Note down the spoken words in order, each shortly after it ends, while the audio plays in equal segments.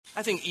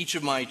I think each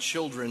of my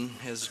children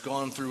has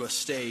gone through a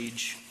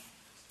stage,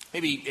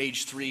 maybe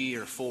age 3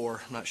 or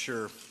 4, I'm not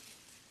sure,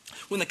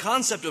 when the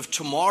concept of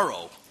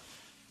tomorrow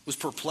was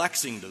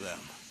perplexing to them.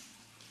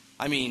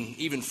 I mean,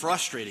 even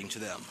frustrating to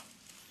them.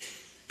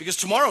 Because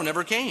tomorrow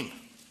never came.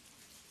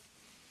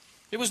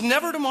 It was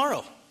never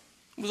tomorrow.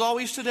 It was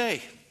always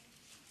today.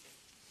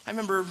 I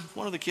remember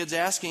one of the kids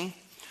asking,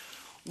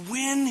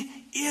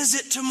 "When is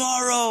it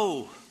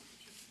tomorrow?"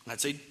 And I'd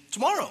say,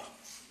 "Tomorrow."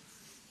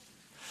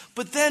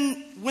 But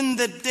then when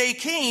the day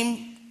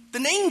came, the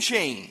name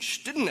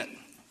changed, didn't it?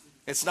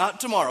 It's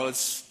not tomorrow,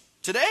 it's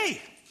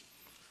today.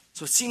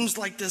 So it seems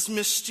like this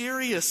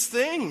mysterious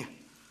thing.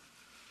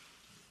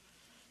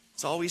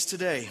 It's always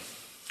today.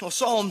 Well,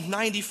 Psalm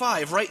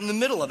 95, right in the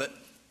middle of it,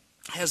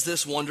 has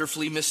this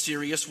wonderfully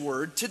mysterious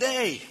word,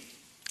 today.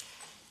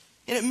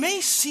 And it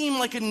may seem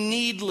like a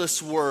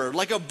needless word,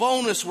 like a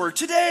bonus word.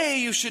 Today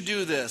you should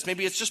do this.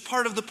 Maybe it's just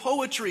part of the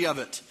poetry of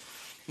it.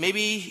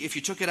 Maybe if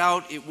you took it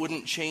out, it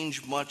wouldn't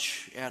change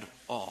much at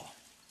all.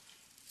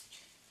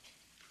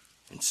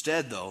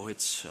 Instead, though,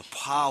 it's a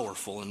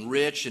powerful and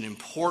rich and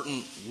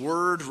important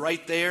word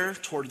right there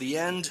toward the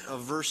end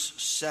of verse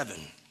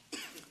 7.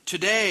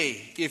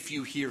 Today, if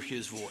you hear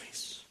his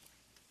voice.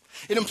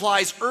 It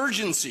implies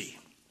urgency.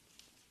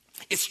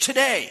 It's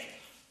today.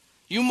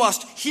 You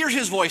must hear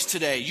his voice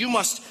today. You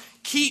must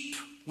keep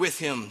with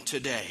him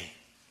today.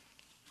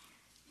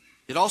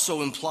 It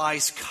also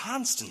implies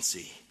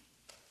constancy.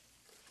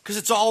 Because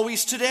it's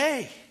always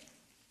today.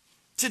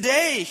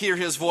 Today, hear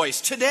his voice.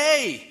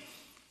 Today,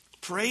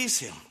 praise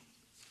him.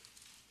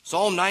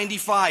 Psalm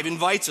 95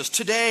 invites us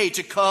today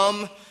to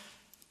come.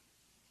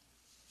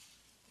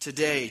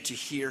 Today to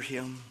hear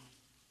him.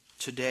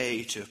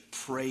 Today to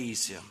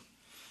praise him.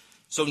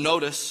 So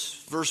notice,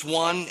 verse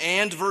 1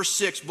 and verse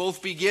 6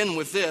 both begin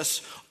with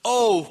this,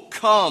 "Oh,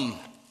 come."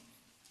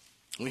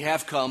 We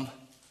have come.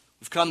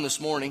 We've come this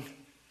morning.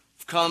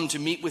 We've come to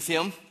meet with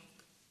him.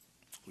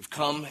 We've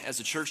come as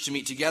a church to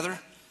meet together.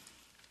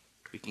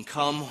 We can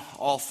come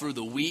all through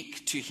the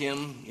week to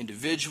him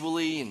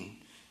individually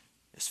and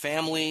as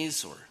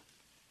families or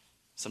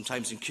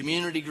sometimes in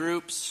community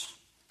groups.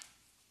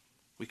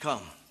 We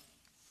come.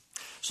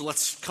 So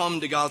let's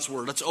come to God's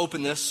Word. Let's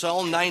open this,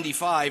 Psalm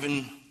 95,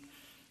 and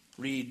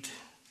read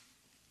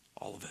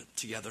all of it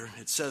together.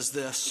 It says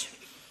this,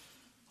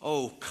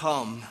 "Oh,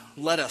 come,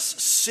 let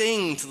us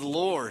sing to the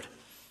Lord.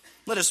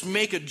 Let us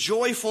make a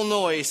joyful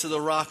noise to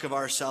the rock of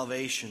our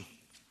salvation.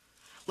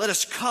 Let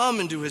us come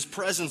into his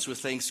presence with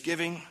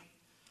thanksgiving.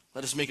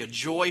 Let us make a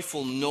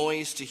joyful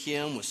noise to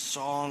him with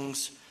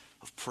songs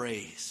of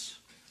praise.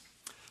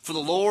 For the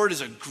Lord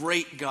is a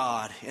great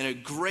God and a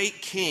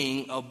great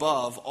King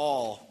above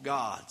all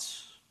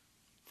gods.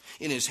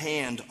 In his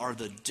hand are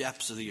the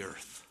depths of the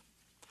earth.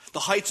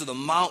 The heights of the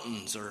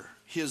mountains are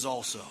his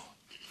also.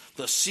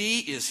 The sea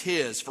is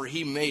his, for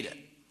he made it,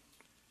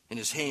 and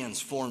his hands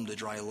formed the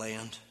dry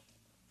land.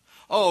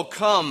 Oh,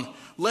 come,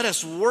 let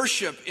us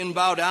worship and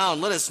bow down.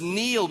 Let us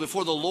kneel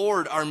before the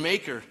Lord our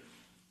Maker,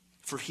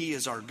 for he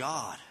is our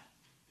God,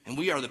 and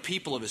we are the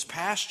people of his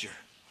pasture,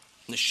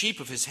 and the sheep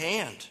of his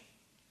hand.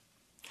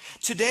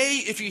 Today,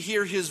 if you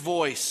hear his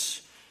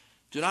voice,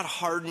 do not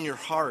harden your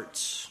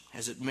hearts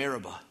as at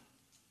Meribah,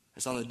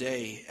 as on the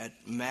day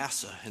at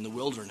Massah in the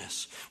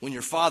wilderness, when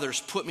your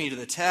fathers put me to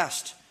the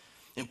test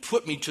and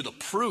put me to the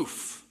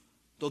proof,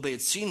 though they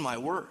had seen my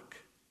work.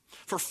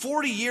 For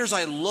 40 years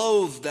I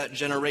loathed that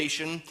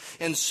generation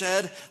and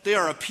said, they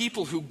are a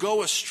people who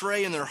go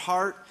astray in their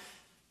heart,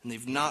 and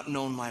they've not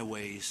known my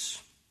ways.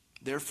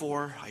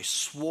 Therefore I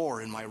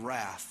swore in my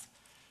wrath,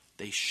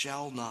 they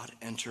shall not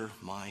enter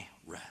my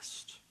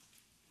rest."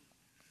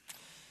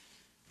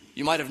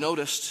 You might have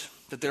noticed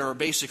that there are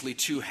basically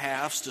two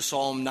halves to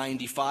Psalm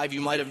 95. You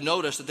might have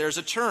noticed that there's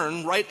a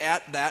turn right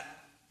at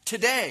that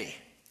today,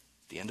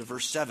 the end of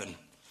verse 7.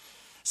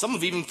 Some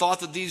have even thought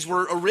that these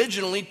were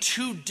originally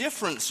two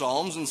different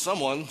psalms, and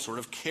someone sort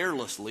of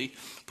carelessly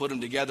put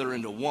them together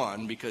into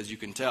one because you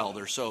can tell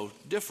they're so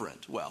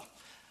different. Well,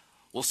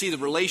 we'll see the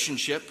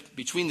relationship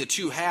between the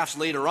two halves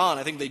later on.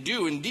 I think they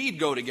do indeed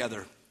go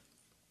together,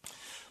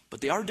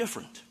 but they are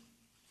different.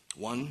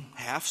 One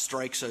half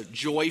strikes a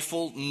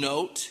joyful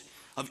note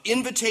of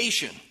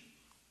invitation.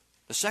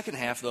 The second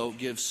half, though,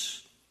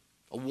 gives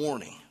a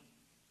warning.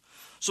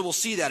 So we'll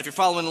see that. If you're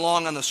following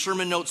along on the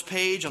sermon notes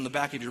page on the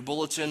back of your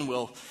bulletin,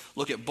 we'll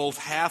look at both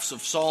halves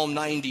of Psalm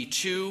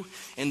 92,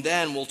 and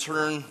then we'll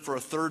turn for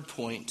a third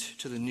point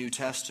to the New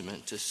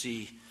Testament to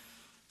see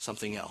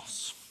something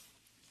else.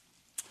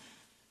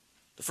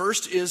 The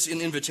first is an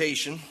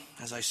invitation,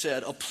 as I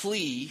said, a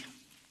plea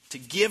to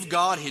give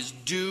God his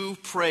due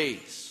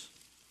praise.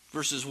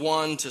 Verses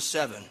 1 to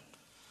 7.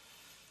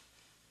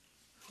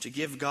 To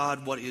give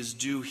God what is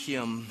due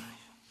him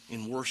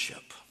in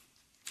worship.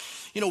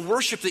 You know,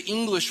 worship, the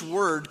English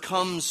word,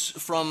 comes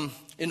from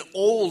an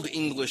old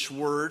English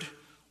word,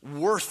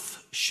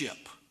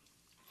 worthship.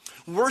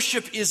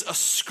 Worship is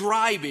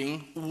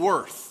ascribing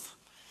worth.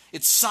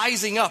 It's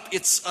sizing up.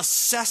 It's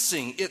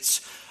assessing.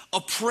 It's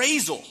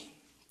appraisal.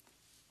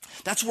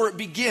 That's where it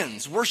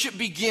begins. Worship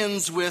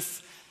begins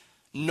with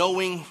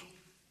knowing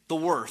the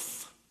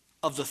worth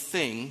of the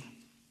thing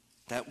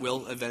that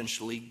will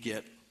eventually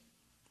get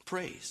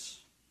praise.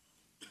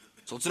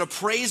 So it's an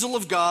appraisal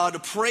of God,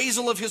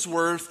 appraisal of his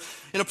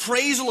worth, an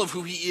appraisal of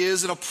who he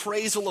is, an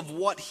appraisal of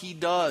what he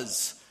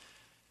does.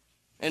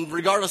 And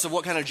regardless of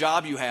what kind of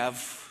job you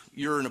have,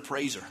 you're an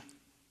appraiser.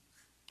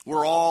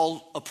 We're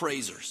all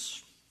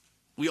appraisers.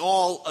 We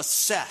all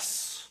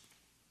assess.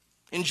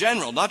 In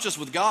general, not just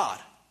with God.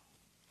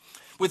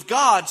 With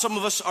God, some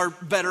of us are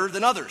better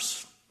than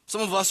others.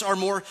 Some of us are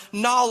more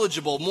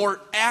knowledgeable, more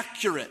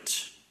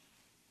accurate,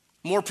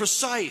 more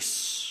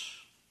precise,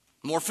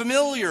 more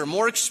familiar,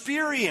 more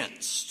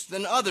experienced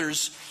than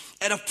others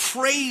at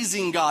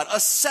appraising God,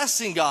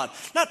 assessing God.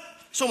 Not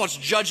so much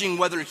judging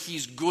whether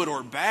he's good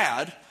or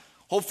bad.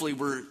 Hopefully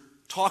we're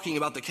talking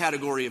about the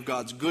category of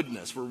God's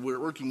goodness. We're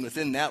working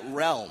within that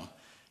realm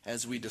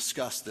as we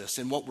discuss this.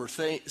 And what we're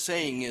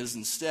saying is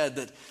instead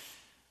that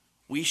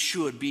we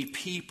should be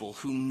people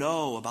who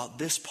know about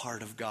this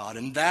part of God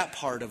and that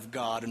part of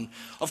God. And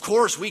of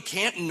course, we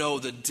can't know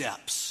the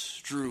depths.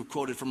 Drew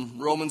quoted from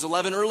Romans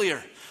 11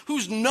 earlier.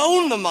 Who's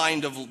known the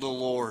mind of the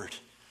Lord?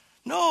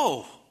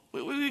 No,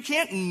 we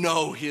can't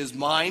know his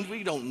mind.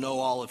 We don't know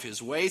all of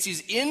his ways.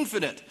 He's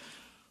infinite.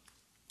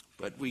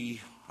 But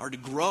we are to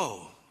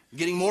grow,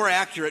 getting more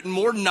accurate and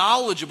more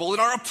knowledgeable in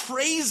our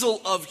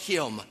appraisal of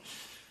him.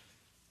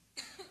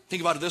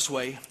 Think about it this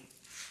way.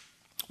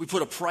 We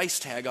put a price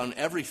tag on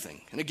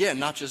everything. And again,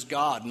 not just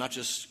God, not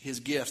just his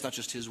gifts, not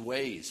just his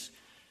ways.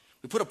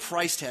 We put a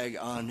price tag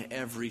on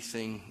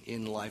everything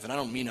in life. And I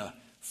don't mean a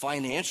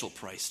financial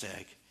price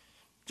tag,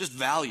 just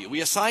value.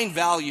 We assign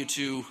value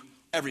to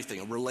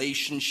everything, a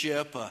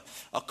relationship,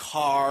 a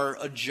car,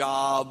 a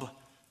job,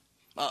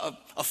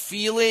 a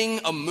feeling,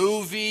 a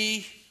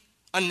movie,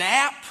 a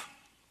nap.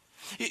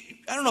 I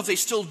don't know if they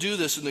still do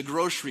this in the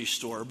grocery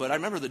store, but I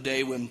remember the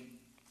day when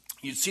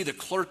you'd see the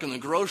clerk in the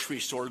grocery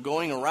store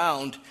going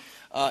around,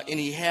 and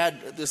he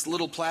had this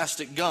little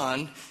plastic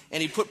gun,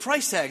 and he'd put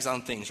price tags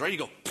on things, right? You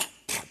go,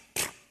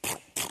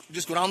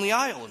 just go down the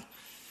aisle. And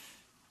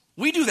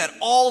we do that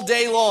all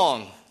day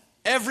long.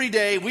 Every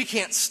day, we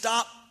can't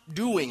stop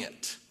doing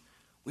it.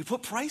 We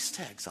put price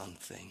tags on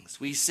things.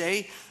 We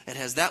say it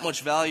has that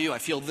much value. I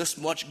feel this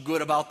much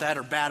good about that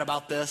or bad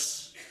about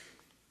this.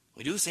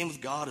 We do the same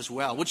with God as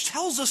well, which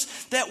tells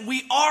us that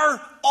we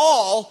are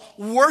all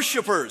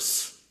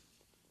worshipers.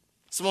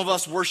 Some of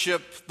us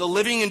worship the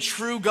living and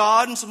true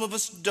God, and some of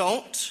us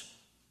don't.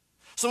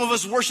 Some of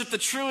us worship the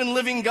true and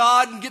living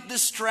God and get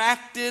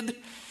distracted,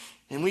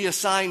 and we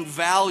assign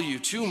value,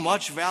 too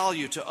much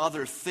value, to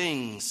other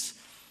things.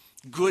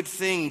 Good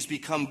things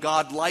become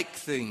God-like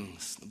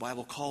things. The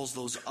Bible calls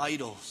those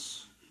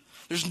idols.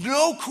 There's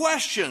no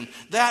question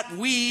that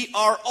we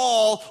are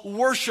all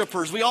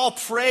worshipers. We all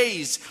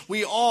praise.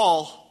 We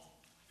all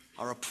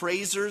are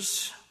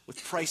appraisers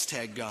with price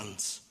tag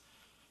guns.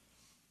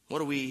 What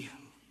do we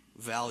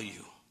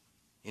value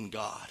in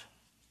God?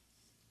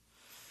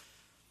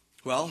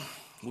 Well,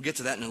 we'll get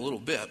to that in a little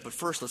bit, but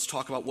first let's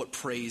talk about what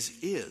praise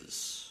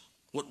is,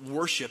 what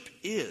worship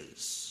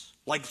is.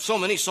 Like so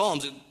many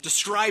Psalms, it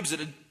describes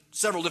it in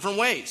several different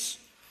ways.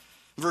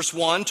 Verse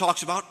 1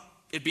 talks about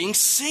it being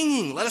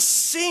singing. Let us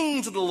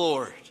sing to the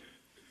Lord.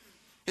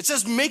 It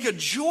says make a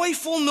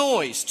joyful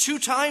noise, 2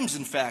 times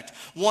in fact,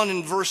 one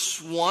in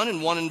verse 1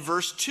 and one in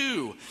verse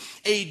 2.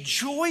 A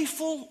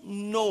joyful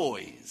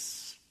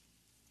noise.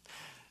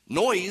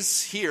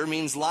 Noise here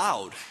means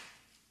loud.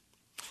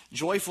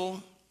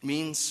 Joyful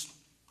means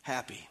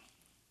happy.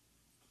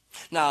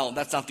 Now,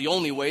 that's not the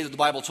only way that the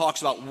Bible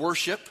talks about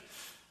worship.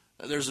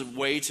 There's a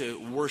way to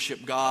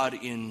worship God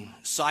in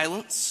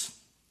silence.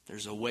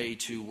 There's a way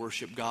to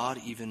worship God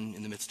even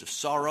in the midst of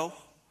sorrow.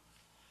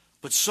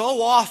 But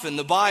so often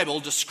the Bible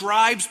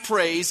describes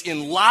praise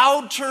in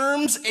loud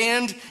terms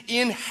and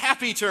in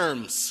happy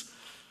terms.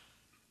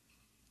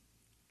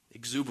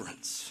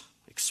 Exuberance,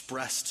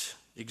 expressed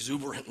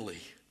exuberantly.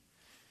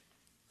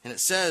 And it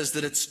says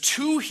that it's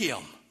to him.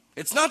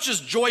 It's not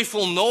just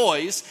joyful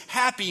noise,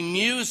 happy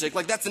music,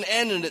 like that's an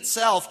end in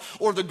itself,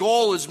 or the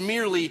goal is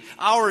merely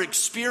our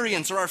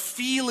experience or our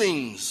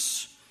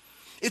feelings.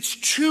 It's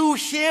to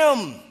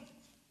him.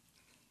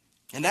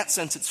 In that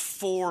sense, it's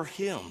for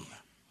him.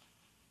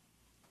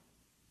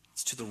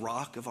 It's to the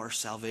rock of our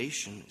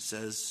salvation. It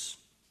says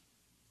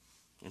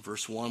in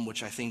verse 1,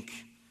 which I think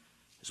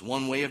is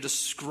one way of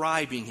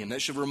describing him.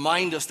 That should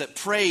remind us that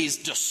praise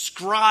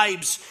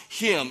describes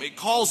him. It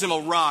calls him a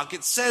rock.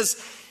 It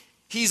says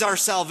he's our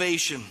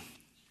salvation.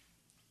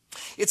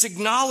 It's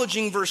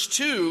acknowledging, verse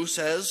 2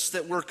 says,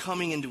 that we're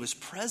coming into his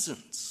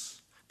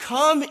presence.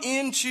 Come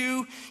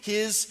into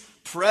his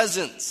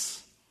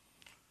presence.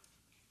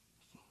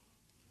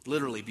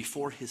 Literally,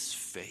 before his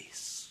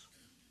face.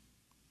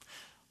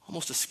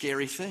 Almost a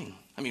scary thing.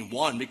 I mean,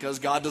 1, because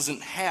God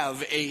doesn't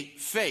have a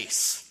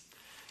face.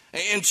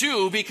 And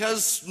 2,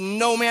 because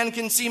no man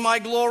can see my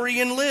glory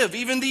and live.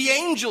 Even the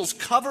angels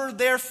cover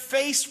their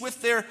face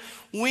with their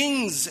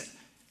wings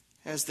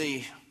as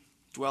they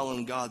dwell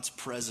in God's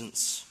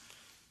presence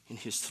in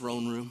his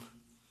throne room.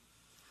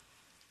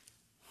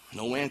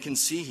 No man can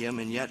see him,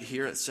 and yet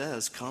here it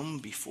says, come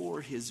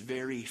before his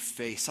very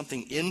face.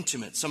 Something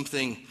intimate,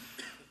 something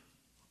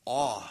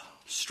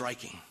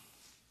awe-striking.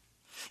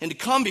 And to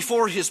come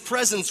before his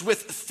presence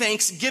with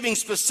thanksgiving,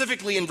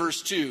 specifically in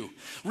verse 2,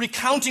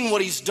 recounting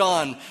what he's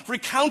done,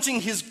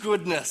 recounting his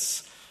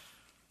goodness.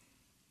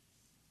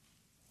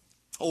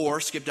 Or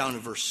skip down to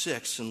verse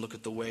 6 and look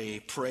at the way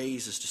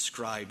praise is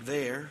described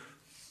there.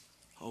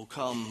 Oh,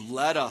 come,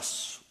 let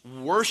us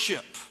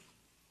worship.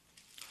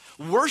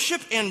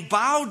 Worship and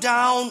bow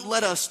down,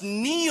 let us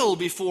kneel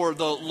before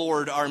the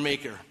Lord our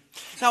Maker.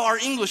 Now, our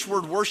English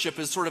word worship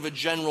is sort of a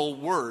general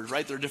word,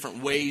 right? There are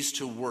different ways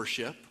to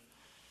worship.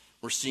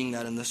 We're seeing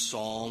that in this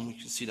psalm. You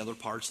can see it in other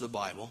parts of the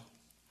Bible.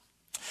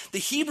 The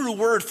Hebrew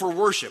word for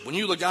worship, when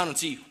you look down and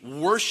see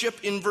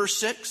worship in verse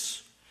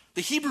 6,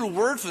 the Hebrew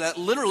word for that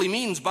literally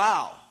means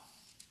bow.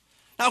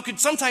 Now, it could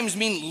sometimes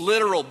mean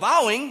literal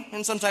bowing,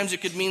 and sometimes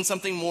it could mean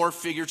something more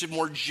figurative,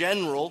 more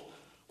general,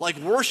 like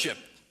worship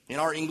in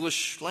our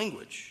English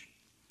language.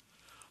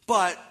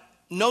 But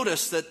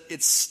notice that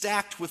it's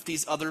stacked with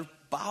these other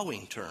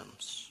bowing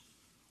terms.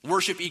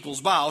 Worship equals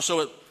bow,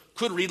 so it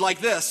could read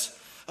like this.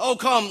 Oh,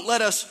 come,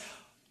 let us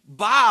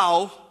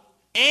bow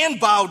and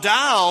bow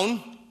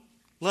down.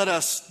 Let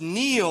us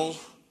kneel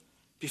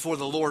before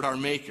the Lord our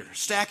Maker.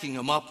 Stacking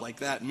them up like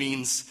that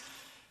means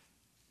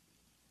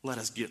let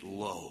us get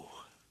low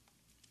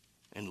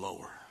and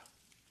lower.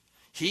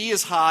 He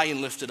is high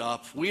and lifted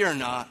up. We are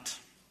not.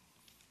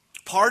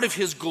 Part of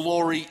his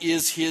glory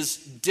is his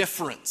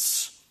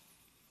difference.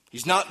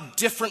 He's not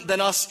different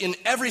than us in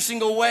every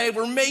single way.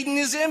 We're made in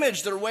his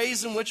image. There are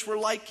ways in which we're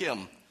like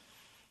him.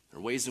 There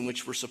are ways in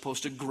which we're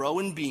supposed to grow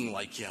in being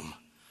like him.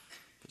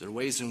 But there are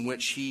ways in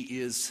which he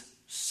is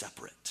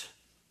separate,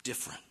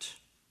 different,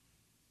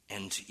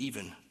 and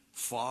even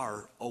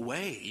far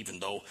away, even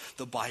though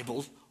the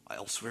Bible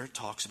elsewhere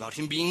talks about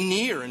him being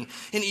near and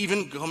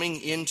even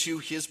coming into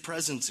his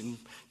presence and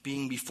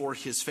being before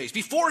his face.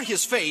 Before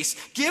his face,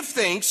 give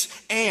thanks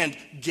and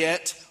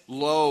get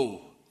low.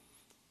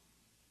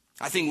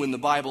 I think when the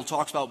Bible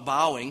talks about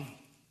bowing,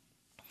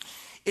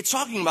 it's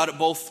talking about it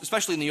both,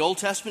 especially in the Old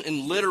Testament,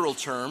 in literal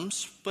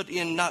terms, but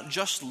in not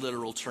just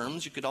literal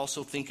terms. You could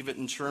also think of it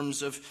in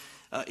terms of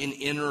in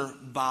inner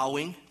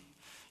bowing.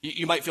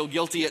 You might feel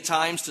guilty at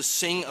times to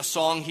sing a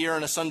song here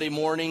on a Sunday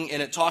morning,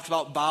 and it talks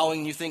about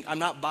bowing. You think, I'm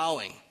not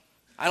bowing.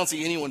 I don't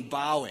see anyone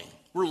bowing.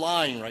 We're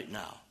lying right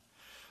now.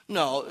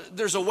 No,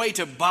 there's a way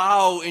to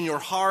bow in your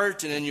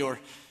heart and in your,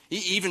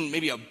 even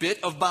maybe a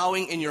bit of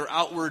bowing in your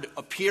outward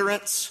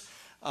appearance.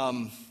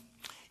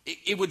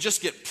 It would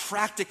just get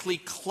practically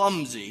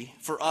clumsy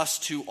for us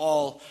to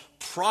all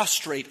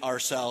prostrate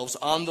ourselves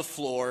on the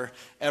floor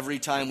every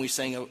time we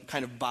sang a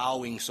kind of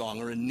bowing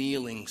song or a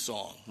kneeling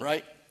song,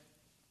 right?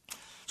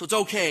 So it's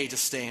okay to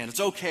stand. It's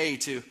okay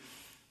to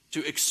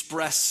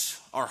express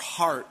our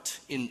heart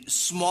in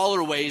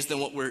smaller ways than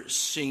what we're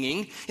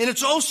singing. And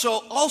it's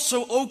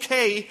also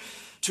okay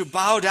to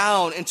bow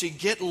down and to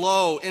get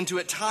low and to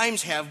at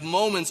times have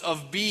moments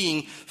of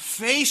being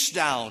face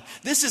down.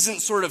 This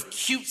isn't sort of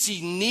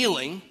cutesy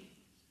kneeling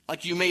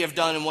like you may have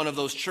done in one of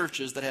those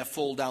churches that have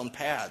fold-down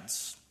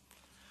pads.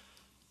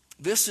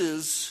 This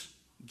is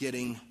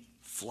getting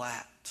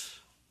flat.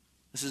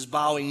 This is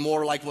bowing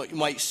more like what you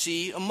might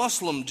see a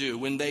Muslim do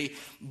when they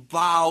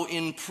bow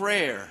in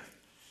prayer.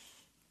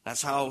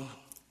 That's how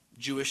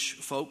Jewish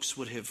folks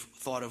would have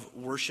thought of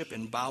worship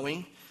and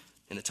bowing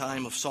in the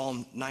time of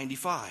Psalm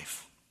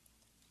 95.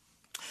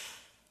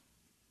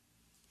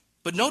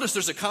 But notice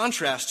there's a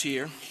contrast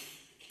here.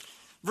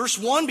 Verse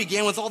 1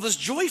 began with all this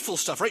joyful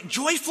stuff, right?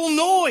 Joyful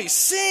noise,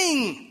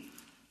 sing.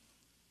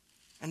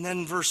 And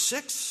then verse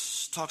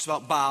 6 talks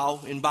about bow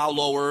and bow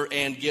lower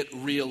and get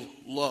real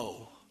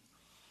low.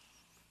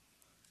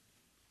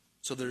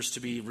 So there's to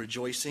be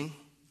rejoicing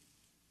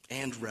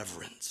and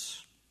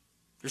reverence.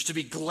 There's to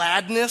be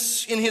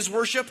gladness in his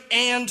worship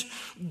and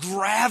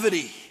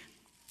gravity.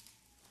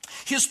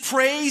 His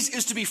praise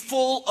is to be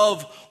full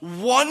of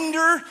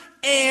wonder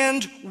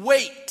and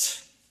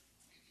weight.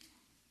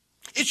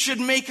 It should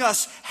make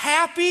us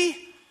happy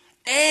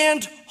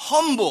and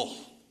humble.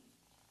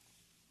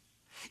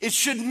 It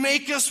should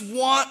make us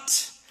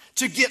want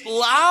to get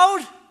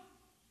loud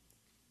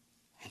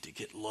and to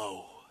get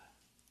low.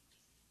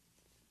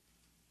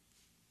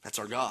 That's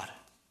our God.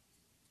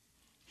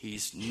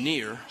 He's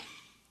near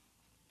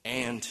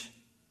and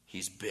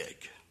he's big.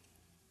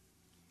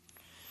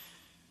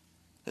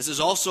 This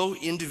is also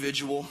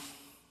individual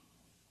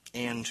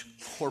and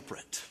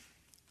corporate.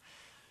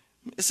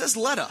 It says,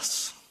 let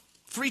us,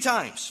 3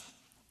 times.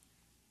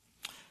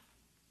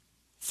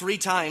 3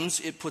 times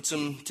it puts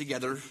them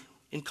together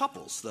in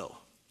couples, though.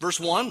 Verse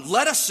 1,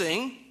 let us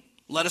sing,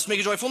 let us make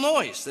a joyful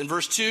noise. Then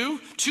verse 2,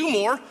 2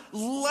 more,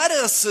 let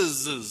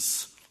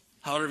us,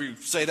 however you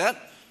say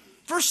that.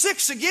 Verse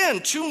 6 again,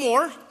 2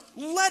 more,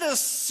 let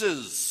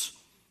us.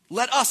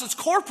 Let us, it's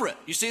corporate.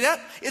 You see that?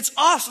 It's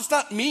us, it's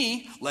not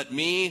me. Let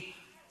me.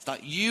 It's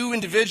not you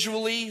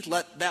individually.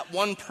 Let that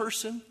one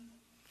person.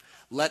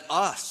 Let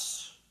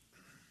us.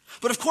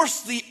 But of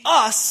course, the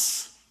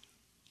us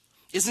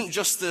isn't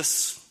just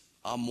this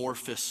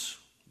amorphous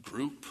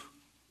group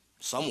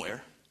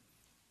somewhere.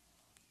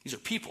 These are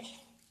people,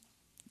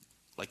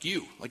 like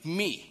you, like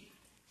me.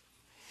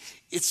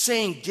 It's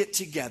saying get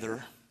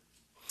together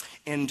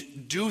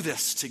and do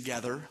this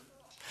together.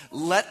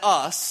 Let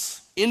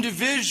us,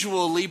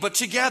 individually but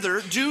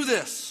together, do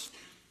this.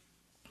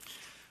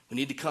 We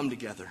need to come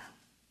together.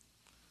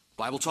 The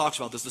Bible talks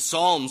about this. The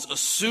Psalms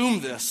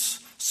assume this.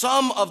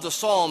 Some of the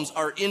Psalms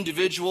are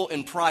individual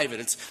and private.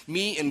 It's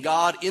me and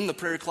God in the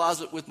prayer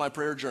closet with my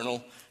prayer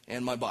journal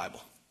and my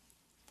Bible.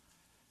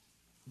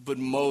 But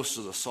most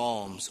of the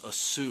Psalms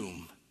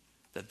assume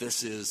that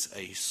this is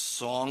a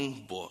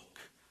song book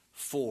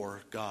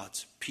for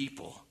God's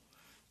people,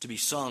 to be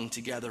sung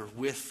together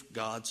with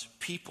God's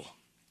people.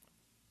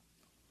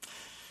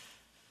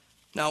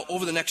 Now,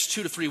 over the next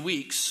 2 to 3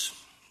 weeks,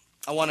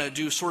 I want to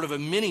do sort of a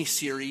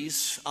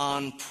mini-series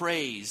on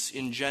praise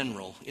in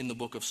general in the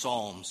book of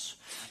Psalms.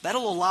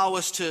 That'll allow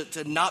us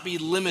to not be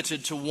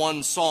limited to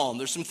one psalm.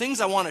 There's some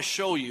things I want to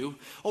show you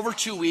over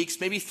 2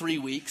 weeks, maybe 3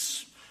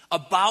 weeks,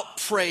 about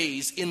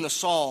praise in the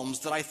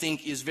Psalms that I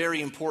think is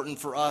very important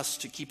for us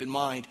to keep in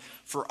mind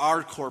for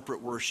our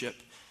corporate worship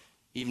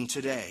even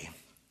today.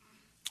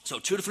 So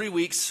 2 to 3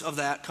 weeks of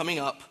that coming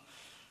up,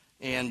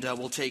 and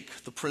we'll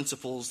take the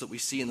principles that we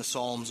see in the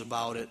Psalms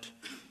about it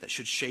that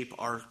should shape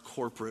our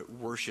corporate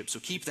worship. So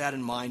keep that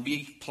in mind.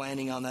 Be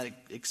planning on that,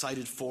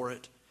 excited for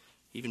it,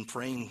 even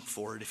praying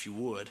for it if you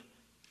would.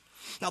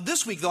 Now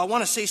this week, though, I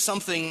want to say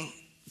something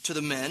to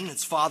the men.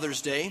 It's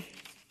Father's Day.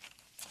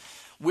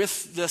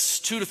 With this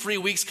 2 to 3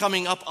 weeks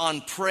coming up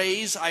on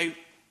praise, I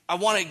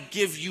want to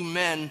give you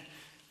men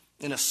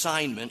an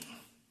assignment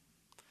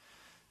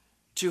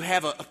to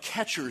have a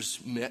catcher's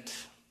mitt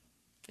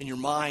in your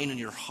mind and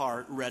your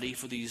heart ready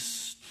for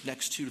these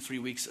next 2 to 3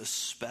 weeks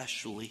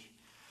especially.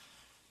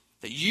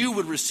 That you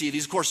would receive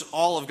these. Of course,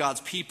 all of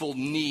God's people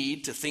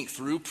need to think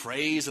through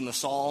praise in the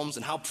Psalms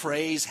and how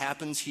praise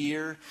happens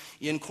here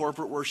in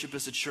corporate worship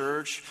as a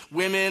church.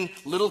 Women,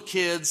 little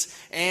kids,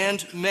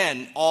 and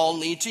men all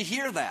need to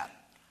hear that.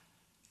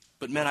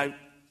 But men,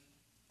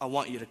 I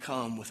want you to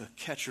come with a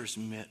catcher's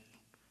mitt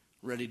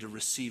ready to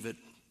receive it.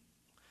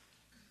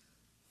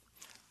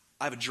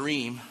 I have a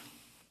dream.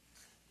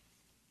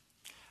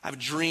 I have a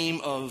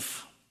dream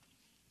of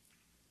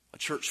a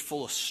church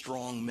full of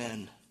strong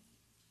men.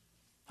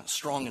 Not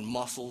strong in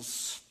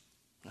muscles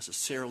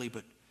necessarily,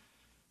 but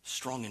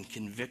strong in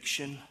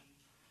conviction,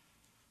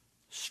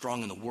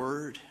 strong in the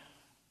word,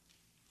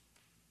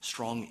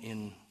 strong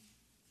in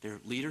their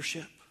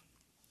leadership,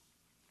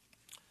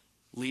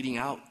 leading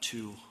out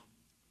to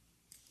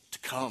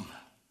come.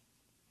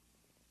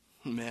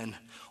 Men,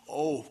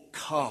 oh,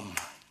 come.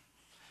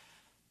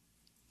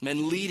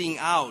 Men leading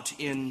out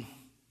in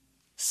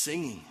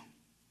singing.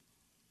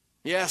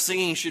 Yeah,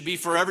 singing should be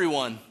for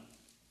everyone.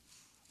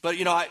 But,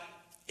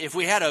 if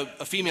we had a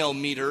female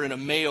meter and a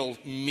male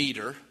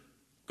meter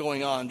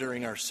going on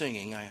during our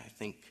singing, I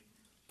think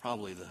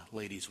probably the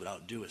ladies would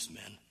outdo us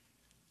men.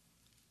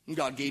 And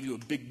God gave you a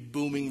big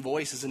booming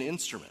voice as an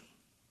instrument.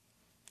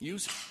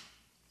 Use it.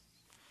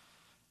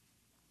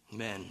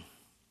 Men.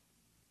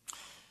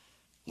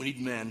 We need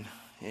men,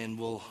 and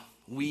we'll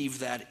weave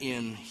that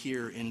in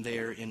here and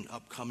there in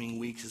upcoming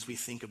weeks as we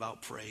think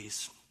about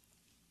praise.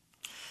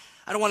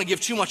 I don't want to give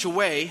too much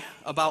away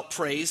about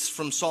praise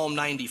from Psalm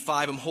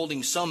 95. I'm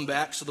holding some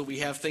back so that we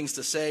have things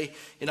to say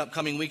in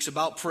upcoming weeks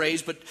about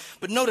praise. But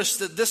notice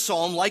that this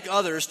psalm, like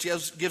others,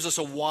 gives us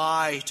a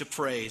why to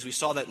praise. We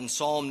saw that in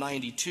Psalm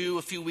 92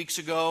 a few weeks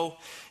ago.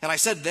 And I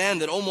said then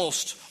that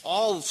almost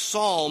all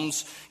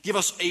psalms give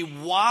us a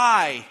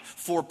why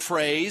for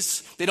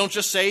praise. They don't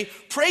just say,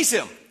 praise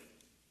him,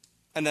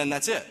 and then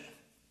that's it.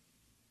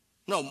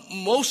 No,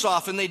 most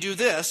often they do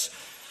this.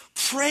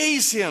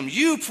 Praise him.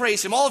 You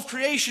praise him. All of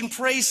creation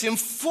praise him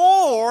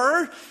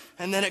for,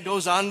 and then it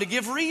goes on to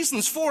give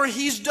reasons. For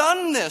he's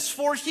done this.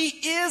 For he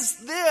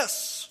is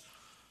this.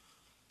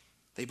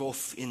 They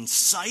both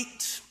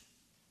incite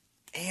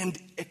and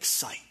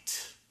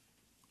excite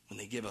when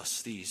they give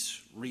us these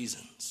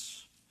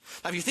reasons.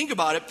 Now, if you think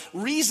about it,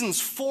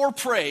 reasons for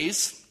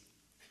praise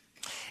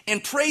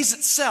and praise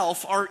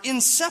itself are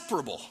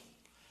inseparable,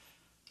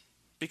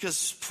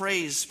 because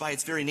praise by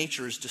its very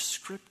nature is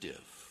descriptive.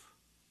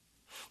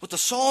 What the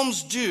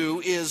Psalms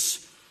do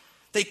is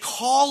they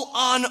call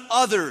on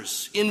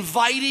others,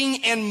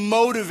 inviting and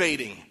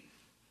motivating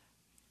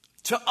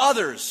to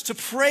others to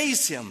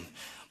praise him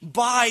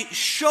by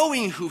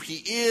showing who he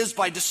is,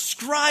 by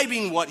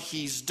describing what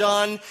he's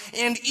done.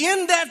 And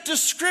in that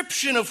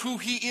description of who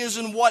he is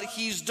and what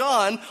he's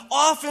done,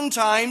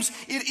 oftentimes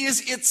it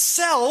is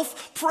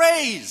itself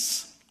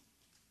praise.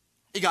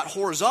 It got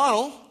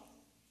horizontal.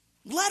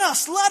 Let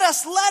us.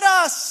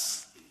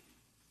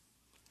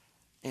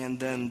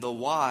 And then the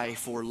why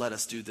for let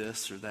us do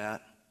this or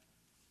that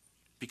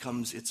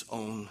becomes its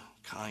own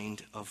kind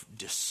of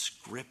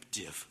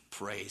descriptive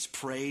praise.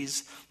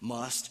 Praise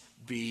must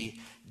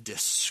be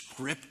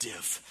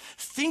descriptive.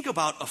 Think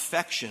about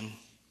affection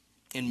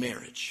in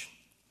marriage.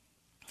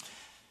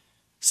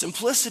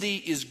 Simplicity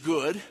is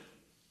good,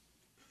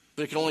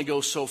 but it can only go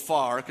so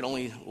far. It can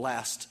only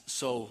last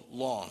so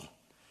long.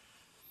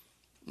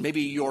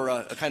 Maybe you're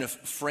a kind of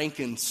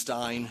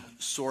Frankenstein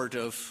sort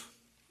of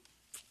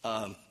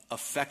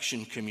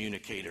affection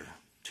communicator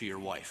to your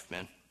wife,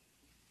 man.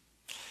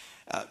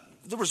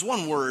 There was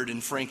one word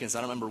in Frankenstein,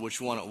 I don't remember which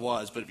one it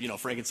was, but,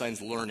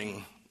 Frankenstein's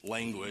learning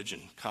language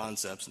and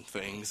concepts and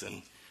things,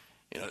 and,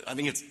 I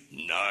think it's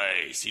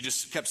nice. He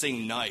just kept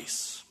saying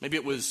nice. Maybe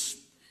it was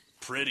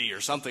pretty or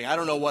something. I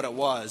don't know what it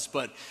was,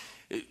 but,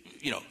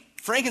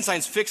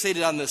 Frankenstein's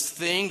fixated on this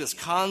thing, this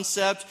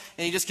concept,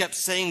 and he just kept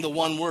saying the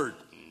one word,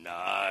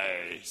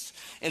 nice.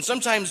 And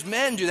sometimes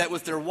men do that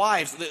with their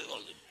wives.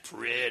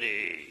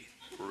 Pretty.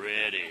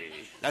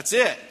 That's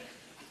it.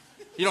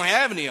 You don't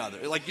have any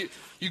other. Like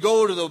you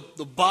go to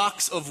the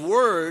box of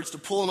words to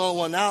pull another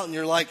one out, and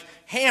you're like,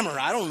 hammer.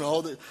 I don't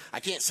know.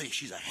 I can't say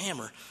she's a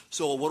hammer.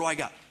 So what do I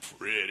got?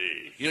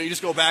 Pretty. You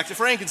just go back to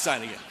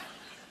Frankenstein again.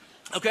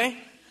 Okay?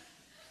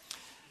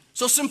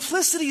 So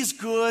simplicity is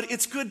good.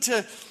 It's good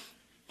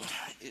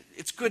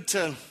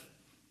to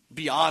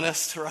be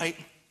honest, right?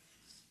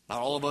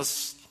 Not all of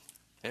us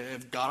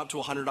have got up to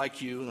 100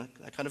 IQ,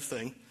 that kind of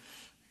thing.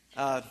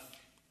 But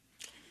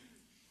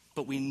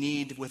we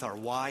need, with our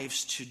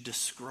wives, to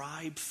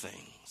describe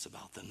things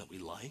about them that we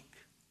like.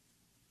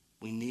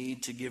 We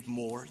need to give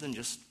more than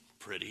just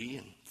pretty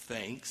and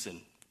thanks and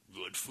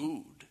good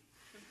food.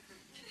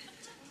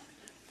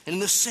 And in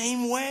the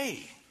same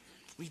way,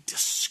 we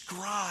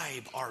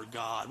describe our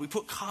God. We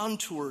put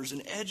contours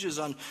and edges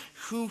on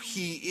who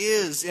He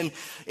is. And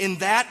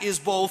that is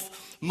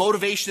both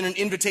motivation and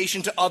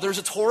invitation to others.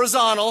 It's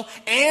horizontal,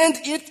 and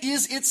it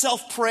is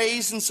itself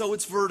praise, and so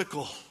it's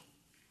vertical.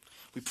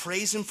 We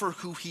praise Him for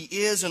who He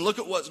is. And look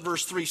at what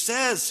verse 3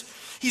 says.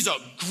 He's a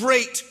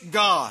great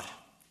God.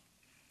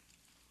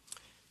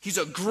 He's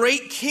a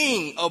great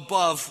King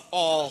above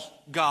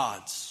all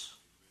gods.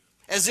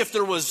 As if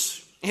there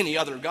was any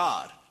other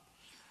God.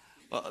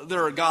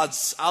 There are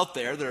gods out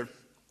there.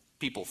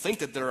 People think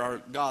that there are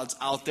gods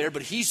out there.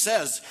 But He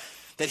says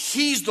that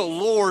He's the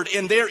Lord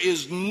and there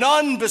is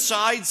none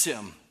besides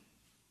Him.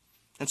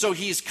 And so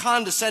He's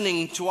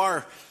condescending to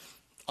our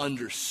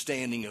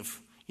understanding of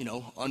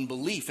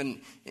unbelief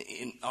and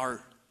in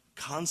our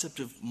concept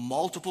of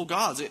multiple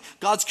gods.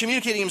 God's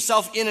communicating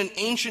Himself in an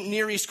ancient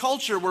Near East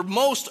culture where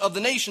most of the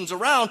nations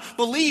around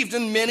believed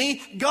in many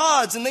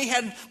gods, and they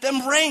had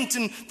them ranked,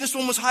 and this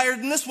one was higher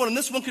than this one, and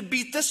this one could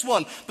beat this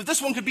one, but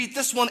this one could beat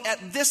this one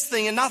at this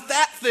thing and not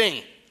that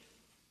thing.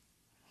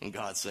 And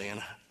God's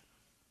saying,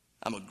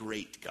 I'm a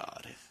great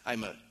God.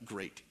 I'm a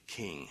great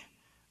King.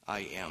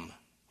 I am,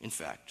 in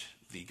fact,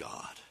 the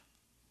God.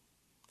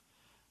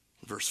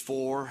 Verse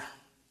 4,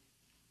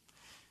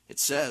 it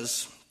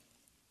says,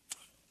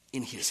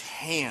 in His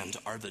hand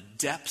are the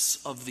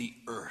depths of the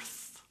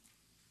earth.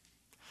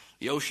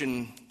 The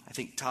ocean, I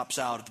think, tops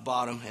out at the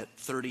bottom at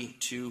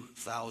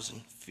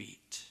 32,000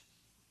 feet.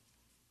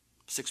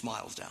 6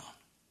 miles down.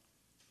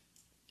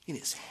 In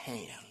His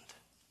hand.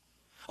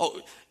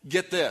 Oh,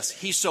 get this.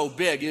 He's so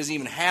big, He doesn't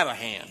even have a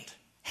hand.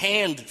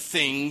 Hand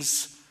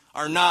things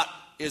are not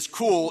as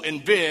cool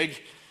and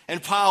big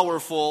and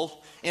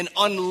powerful and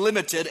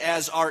unlimited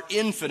as our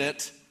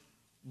infinite,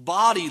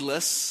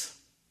 bodiless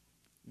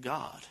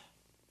God.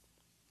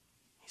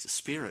 He's a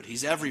spirit.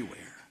 He's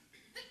everywhere.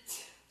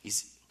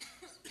 He's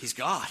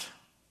God.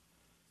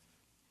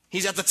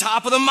 He's at the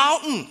top of the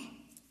mountain.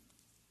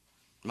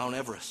 Mount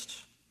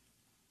Everest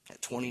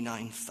at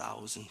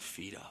 29,000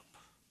 feet up.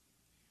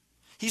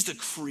 He's the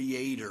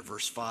creator,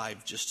 verse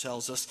 5 just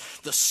tells us.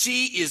 The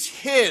sea is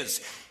His,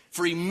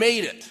 for He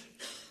made it.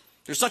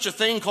 There's such a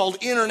thing called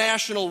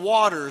international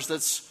waters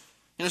that's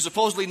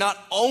supposedly not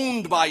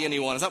owned by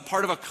anyone. It's not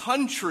part of a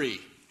country.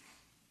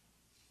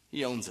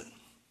 He owns it.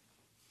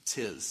 It's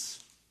His.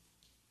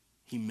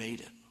 He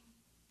made it.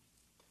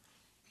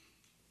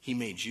 He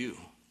made you.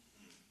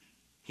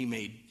 He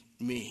made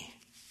me.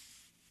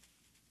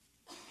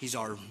 He's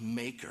our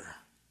maker,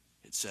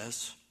 it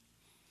says.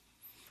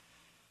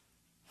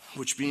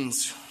 Which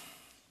means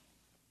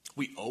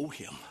we owe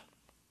Him.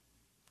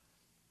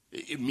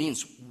 It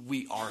means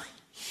we are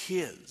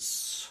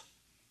His.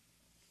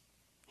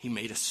 He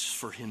made us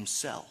for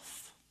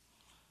Himself.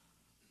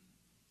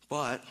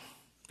 But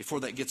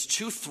before that gets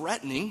too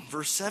threatening,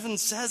 verse 7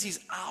 says He's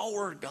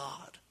our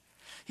God.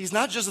 He's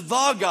not just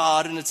the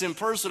God and it's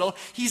impersonal.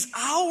 He's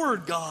our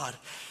God.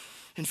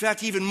 In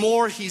fact, even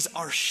more, He's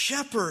our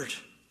shepherd.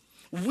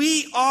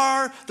 We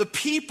are the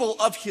people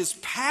of His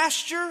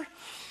pasture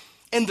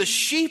and the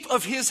sheep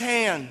of His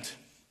hand.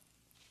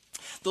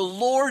 The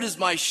Lord is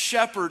my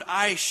shepherd.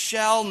 I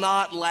shall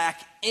not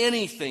lack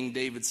anything,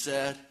 David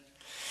said.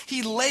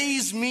 He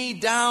lays me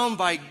down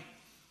by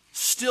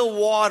still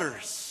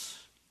waters.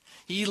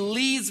 He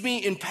leads me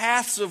in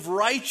paths of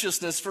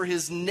righteousness for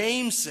His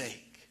name's sake.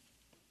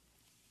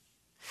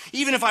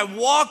 Even if I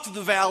walk through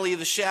the valley of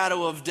the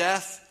shadow of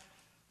death,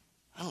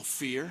 I don't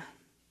fear.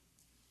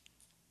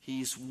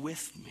 He's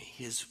with me.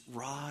 His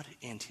rod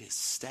and His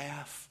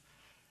staff,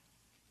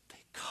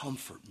 they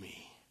comfort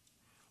me.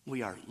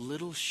 We are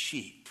little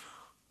sheep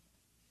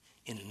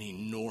in an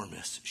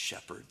enormous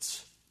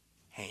shepherd's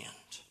hand.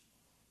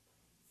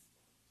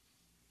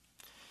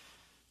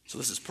 So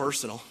this is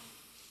personal.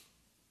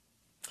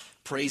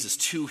 Praise is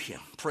to him.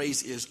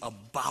 Praise is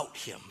about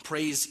him.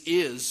 Praise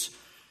is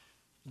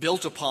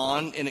built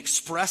upon and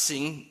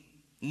expressing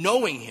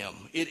knowing him.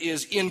 It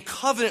is in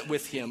covenant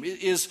with him.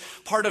 It is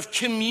part of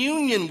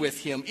communion with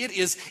him. It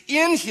is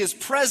in his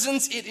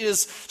presence. It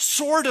is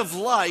sort of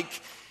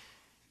like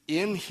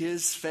in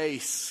his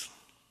face.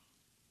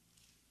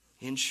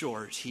 In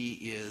short, he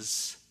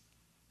is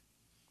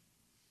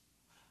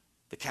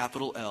the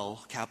capital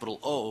L, capital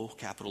O,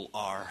 capital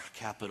R,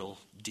 capital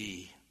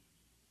D,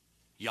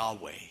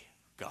 Yahweh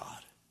God.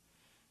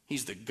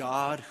 He's the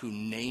God who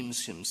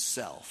names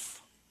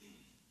himself,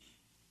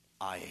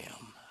 I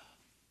am.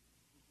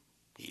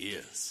 He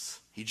is.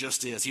 He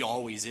just is. He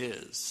always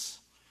is.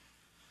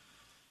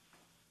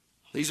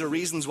 These are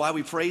reasons why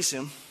we praise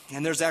him.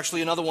 And there's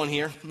actually another one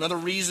here. Another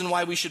reason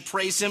why we should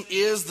praise him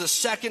is the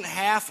second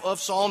half of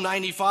Psalm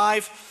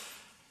 95.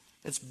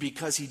 It's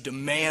because he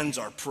demands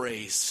our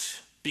praise.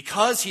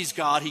 Because he's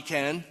God, he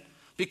can.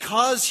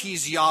 Because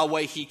he's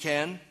Yahweh, he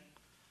can.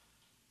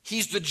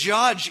 He's the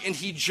judge, and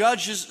he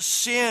judges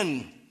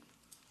sin.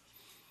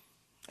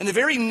 And the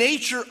very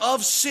nature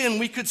of sin,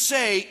 we could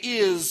say,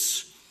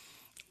 is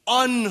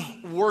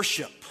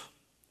unworship.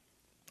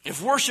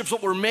 If worship's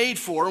what we're made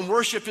for, and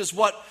worship is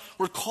what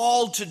we're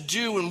called to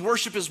do, and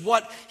worship is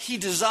what he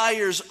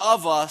desires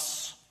of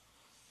us,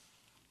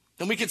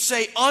 then we could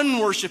say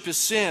unworship is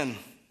sin.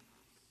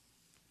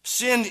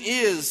 Sin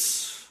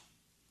is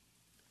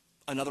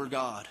another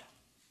God.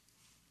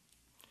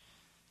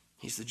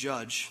 He's the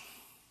judge.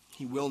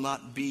 He will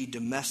not be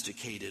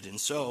domesticated.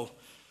 And so,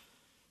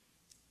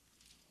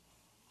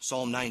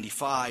 Psalm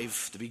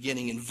 95, the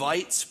beginning,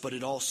 invites, but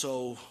it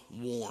also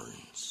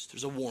warns.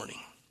 There's a warning.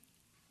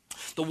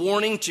 The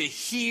warning to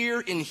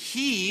hear and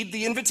heed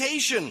the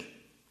invitation,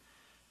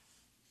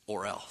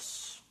 or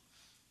else.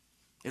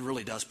 It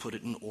really does put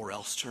it in or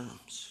else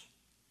terms.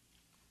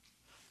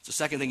 It's the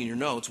second thing in your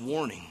notes,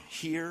 warning.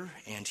 Hear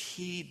and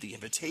heed the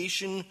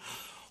invitation,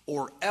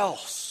 or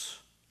else.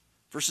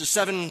 Verses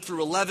 7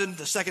 through 11,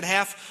 the second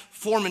half,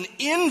 form an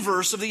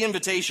inverse of the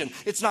invitation.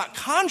 It's not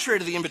contrary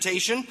to the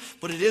invitation,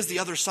 but it is the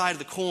other side of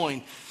the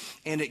coin.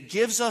 And it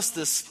gives us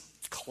this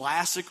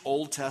classic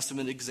Old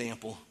Testament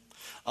example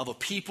of a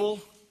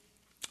people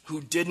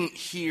who didn't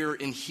hear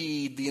and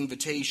heed the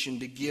invitation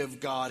to give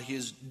God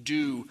his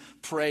due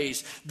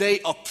praise.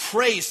 They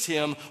appraised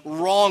him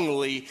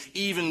wrongly,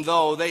 even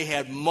though they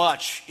had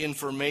much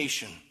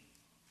information.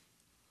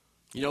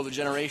 You know the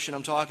generation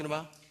I'm talking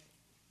about?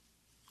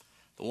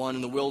 The one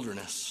in the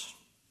wilderness,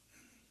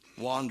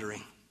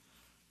 wandering.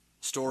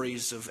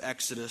 Stories of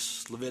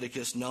Exodus,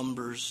 Leviticus,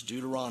 Numbers,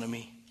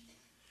 Deuteronomy.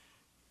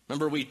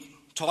 Remember we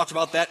talked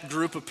about that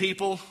group of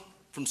people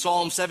from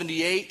Psalm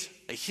 78,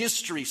 a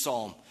history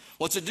psalm.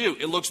 What's it do?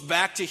 It looks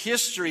back to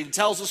history. It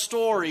tells a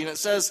story, and it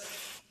says,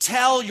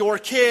 tell your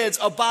kids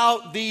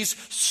about these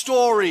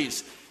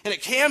stories. And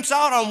it camps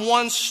out on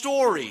one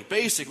story,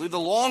 basically. The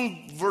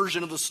long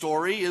version of the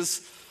story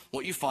is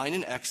what you find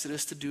in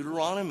Exodus to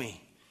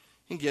Deuteronomy.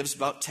 It gives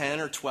about 10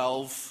 or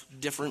 12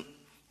 different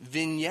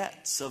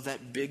vignettes of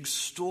that big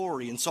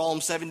story in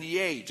Psalm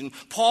 78. And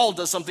Paul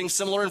does something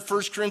similar in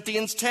 1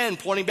 Corinthians 10,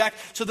 pointing back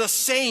to the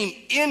same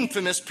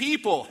infamous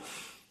people.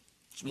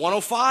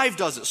 105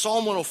 does it,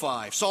 Psalm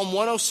 105. Psalm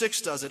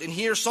 106 does it. And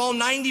here Psalm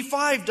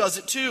 95 does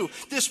it too.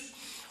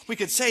 We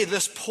could say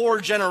this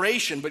poor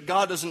generation, but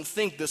God doesn't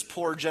think this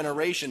poor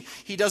generation.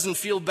 He doesn't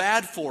feel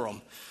bad for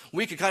them.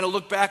 We could kind of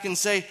look back and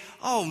say,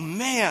 oh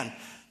man,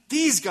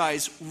 these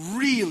guys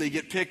really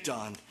get picked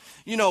on.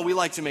 You know, we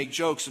like to make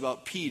jokes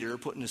about Peter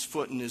putting his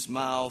foot in his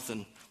mouth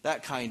and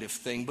that kind of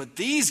thing. But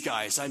these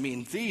guys, I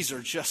mean,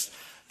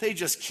 they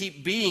just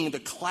keep being the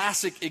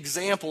classic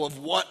example of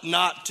what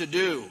not to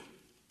do.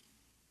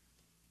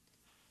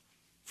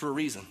 For a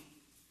reason.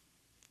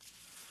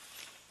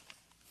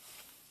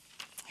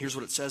 Here's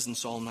what it says in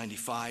Psalm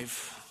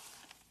 95,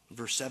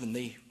 verse 7.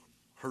 They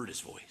heard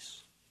his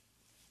voice.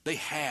 They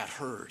had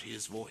heard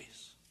his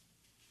voice.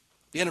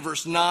 The end of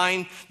verse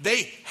 9,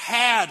 they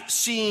had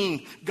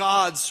seen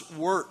God's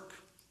work.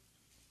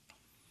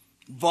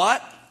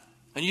 But,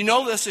 and you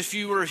know this if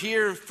you were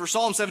here for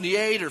Psalm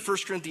 78 or 1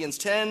 Corinthians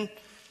 10,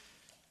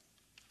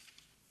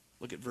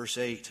 look at verse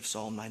 8 of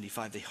Psalm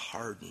 95. They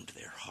hardened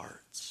their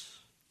hearts.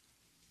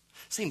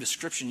 Same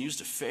description used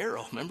of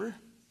Pharaoh, remember?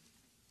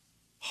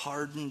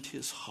 Hardened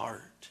his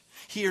heart.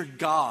 Here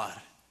God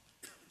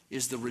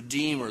is the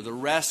Redeemer, the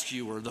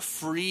rescuer, the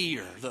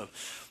freer, the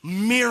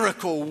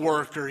miracle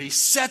worker. He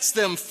sets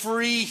them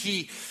free.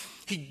 He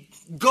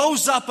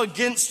goes up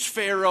against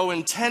Pharaoh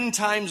and 10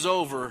 times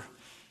over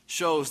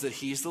shows that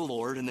he's the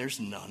Lord and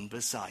there's none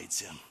besides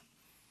him.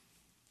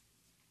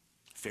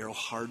 Pharaoh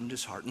hardened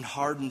his heart and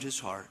hardened his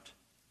heart.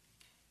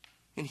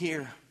 And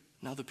here,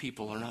 now the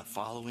people are not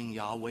following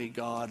Yahweh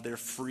God, their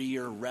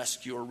freer,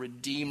 rescuer,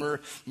 redeemer,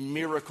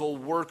 miracle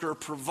worker,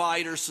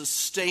 provider,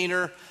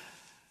 sustainer.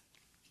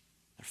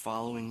 They're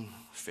following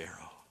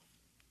Pharaoh.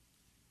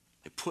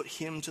 They put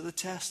him to the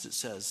test, it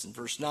says in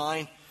verse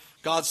 9.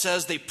 God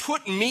says, they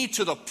put me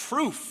to the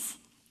proof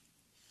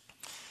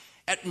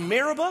at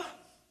Meribah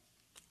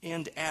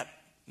and at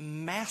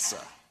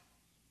Massah.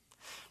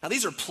 Now,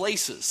 these are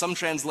places. Some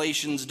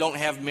translations don't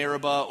have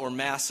Meribah or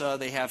Massah.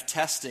 They have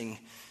testing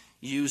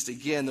used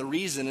again. The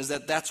reason is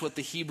that that's what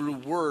the Hebrew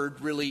word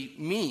really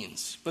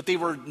means. But they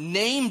were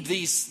named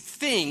these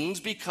things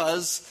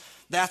because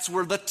that's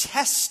where the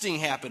testing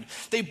happened.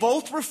 They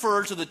both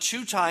refer to the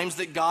two times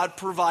that God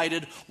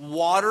provided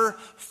water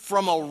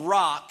from a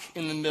rock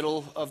in the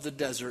middle of the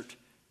desert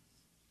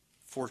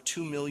for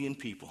 2 million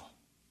people.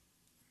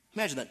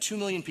 Imagine that, 2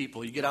 million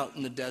people. You get out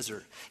in the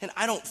desert. And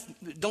I don't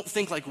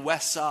think like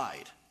West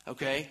Side,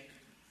 okay?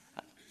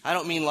 I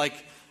don't mean like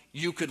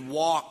you could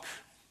walk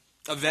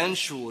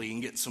eventually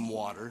and get some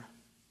water.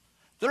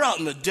 They're out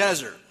in the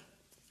desert,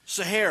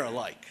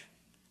 Sahara-like.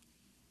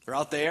 They're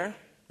out there.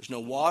 There's no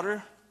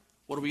water.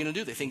 What are we going to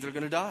do? They think they're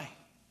going to die.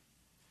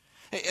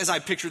 As I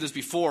pictured this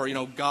before,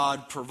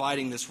 God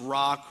providing this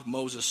rock,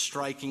 Moses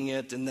striking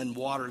it, and then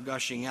water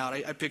gushing out.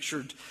 I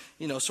pictured,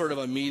 sort of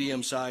a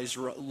medium-sized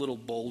little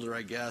boulder,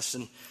 I guess,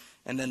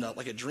 and then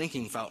like a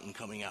drinking fountain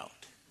coming out.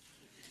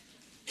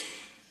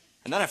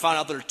 And then I found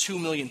out there are 2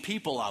 million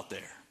people out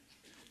there.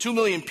 2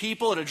 million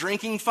people at a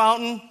drinking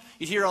fountain.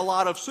 You'd hear a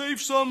lot of,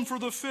 save some for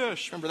the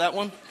fish. Remember that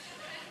one?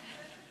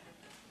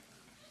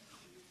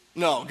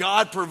 No,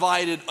 God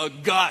provided a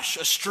gush,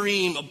 a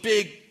stream, a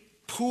big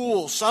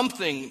pool,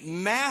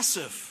 something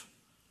massive.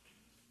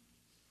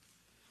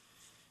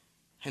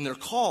 And they're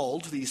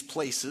called, these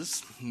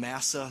places,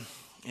 Massah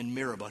and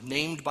Meribah,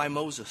 named by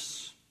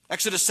Moses.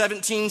 Exodus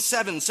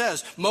 17:7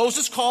 says,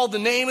 Moses called the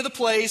name of the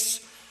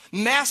place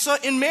Massah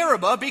and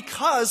Meribah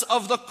because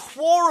of the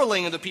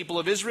quarreling of the people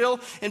of Israel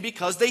and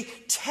because they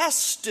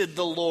tested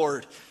the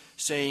Lord,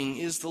 saying,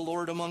 is the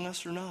Lord among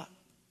us or not?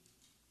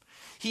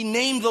 He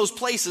named those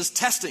places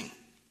testing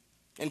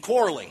and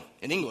quarreling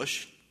in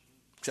English,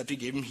 except he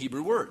gave them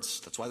Hebrew words.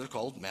 That's why they're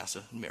called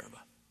Massah and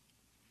Meribah.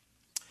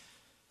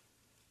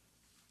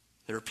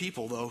 There are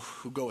people, though,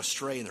 who go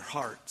astray in their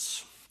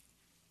hearts.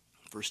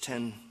 Verse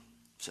 10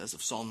 says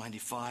of Psalm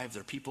 95,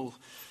 there are people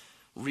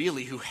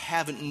really who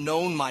haven't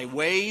known my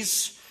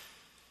ways,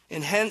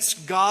 and hence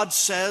God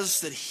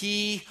says that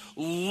he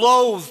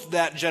loathed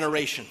that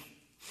generation.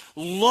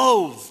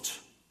 Loathed.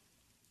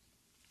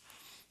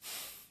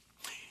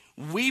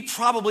 We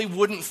probably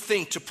wouldn't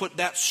think to put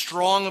that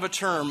strong of a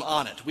term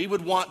on it. We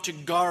would want to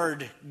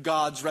guard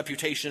God's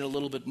reputation a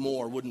little bit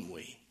more, wouldn't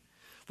we?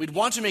 We'd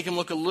want to make him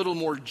look a little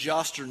more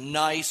just or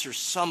nice or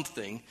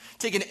something.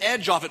 Take an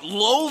edge off it.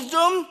 Loathed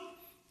him?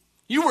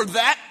 You were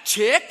that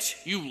ticked?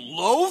 You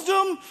loathed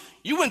him?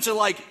 You went to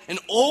like an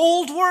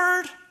old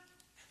word?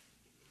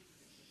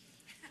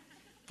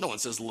 No one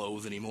says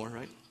loathe anymore,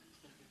 right?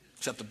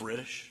 Except the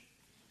British.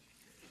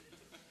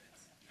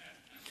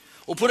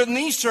 We'll put it in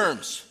these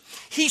terms.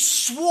 He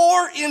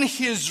swore in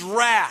his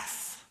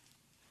wrath.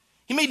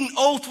 He made an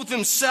oath with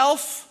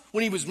himself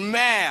when he was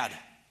mad.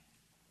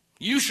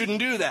 You shouldn't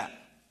do that.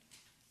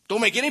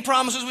 Don't make any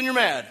promises when you're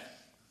mad.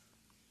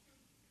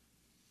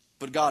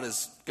 But God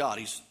is God.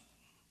 He's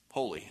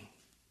holy.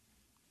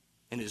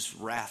 And his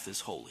wrath is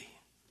holy.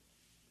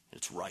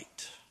 It's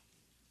right.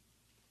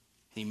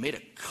 He made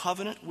a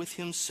covenant with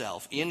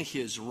himself in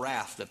his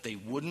wrath that they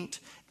wouldn't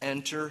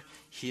enter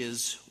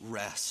his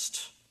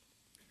rest.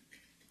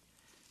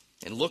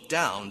 And look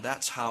down,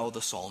 that's how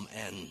the psalm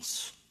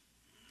ends.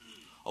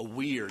 A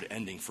weird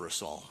ending for a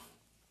psalm.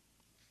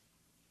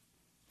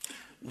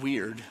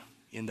 Weird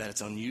in that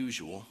it's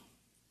unusual,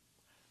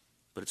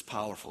 but it's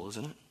powerful,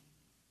 isn't it?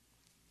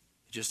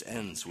 It just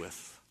ends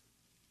with,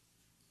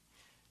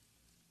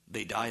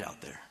 they died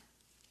out there.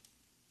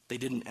 They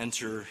didn't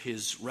enter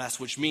his rest,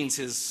 which means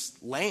his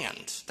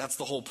land. That's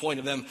the whole point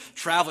of them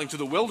traveling through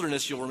the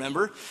wilderness, you'll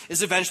remember,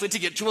 is eventually to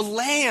get to a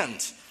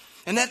land.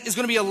 And that is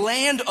going to be a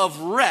land of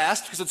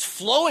rest because it's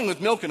flowing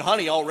with milk and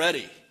honey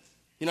already.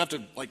 You don't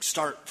have to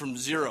start from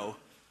zero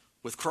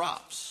with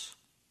crops.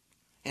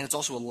 And it's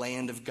also a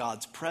land of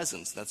God's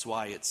presence. That's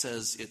why it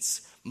says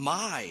it's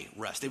my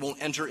rest. They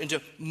won't enter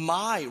into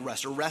my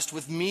rest or rest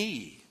with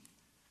me.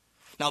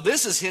 Now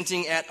this is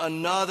hinting at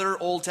another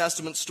Old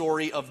Testament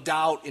story of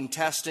doubt and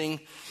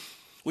testing.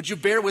 Would you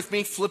bear with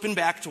me flipping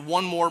back to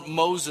one more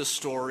Moses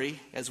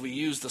story as we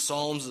use the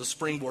Psalms as a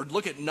springboard?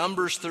 Look at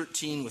Numbers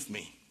 13 with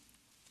me.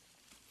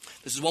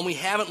 This is one we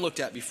haven't looked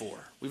at before.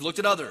 We've looked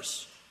at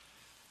others.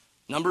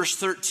 Numbers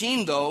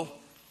 13, though,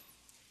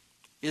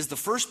 is the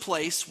first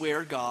place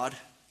where God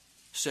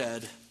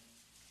said,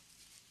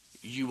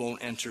 you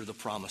won't enter the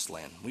promised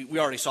land. We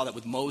already saw that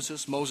with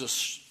Moses.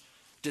 Moses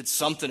did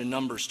something in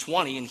Numbers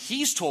 20, and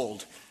he's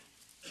told,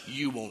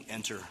 you won't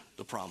enter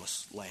the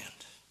promised land.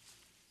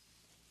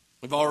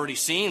 We've already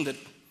seen that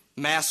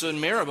Massah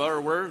and Meribah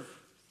are where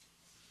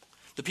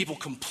the people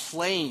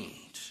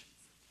complained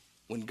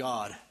when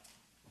God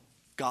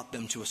got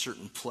them to a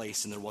certain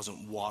place and there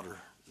wasn't water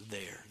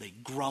there. They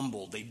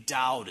grumbled, they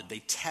doubted, they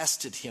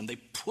tested him, they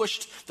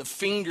pushed the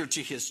finger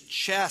to his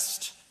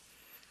chest.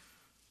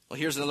 Well,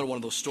 here's another one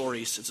of those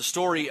stories. It's a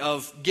story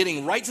of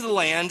getting right to the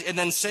land and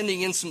then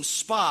sending in some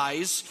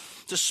spies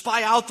to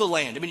spy out the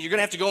land. I mean, you're going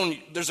to have to go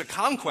and there's a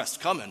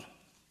conquest coming.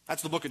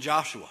 That's the book of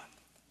Joshua.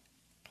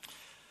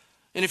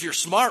 And if you're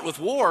smart with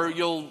war,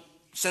 you'll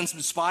send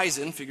some spies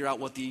in, figure out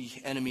what the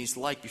enemy's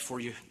like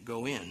before you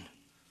go in.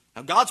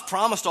 Now, God's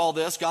promised all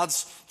this.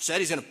 God's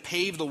said he's going to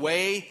pave the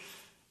way.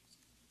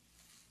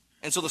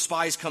 And so the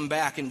spies come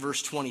back in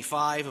verse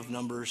 25 of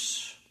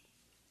Numbers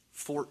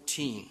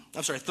 13.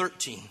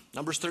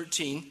 Numbers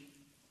 13.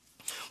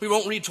 We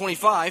won't read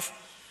 25,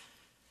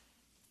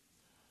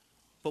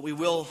 but we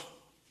will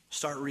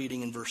start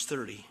reading in verse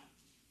 30.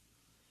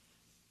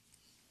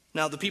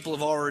 Now, the people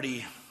have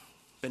already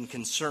been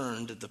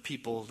concerned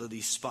that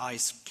these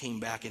spies came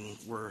back and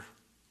were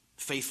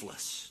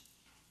faithless,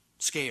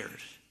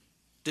 scared,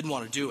 didn't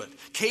want to do it.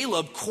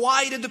 Caleb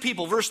quieted the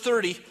people, verse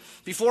 30,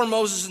 before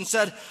Moses and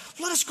said,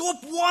 "Let us go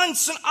up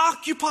once and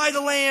occupy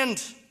the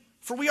land,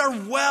 for we are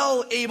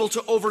well able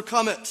to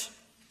overcome it."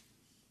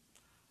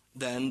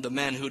 Then the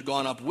men who had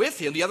gone up with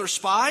him, the other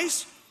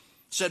spies,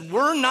 said,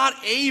 "We're not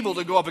able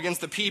to go up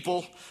against the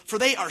people, for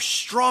they are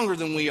stronger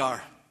than we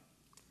are."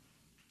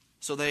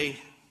 So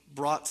they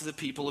brought to the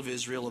people of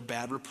Israel a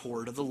bad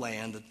report of the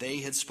land that they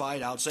had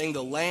spied out, saying,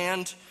 "The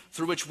land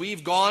through which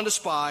we've gone to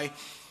spy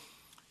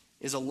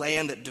is a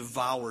land that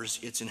devours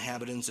its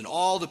inhabitants, and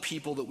all the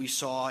people that we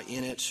saw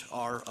in it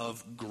are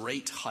of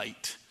great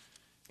height,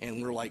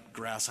 and we're like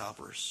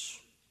grasshoppers."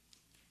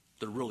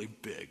 They're really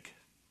big.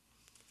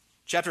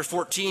 Chapter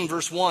 14,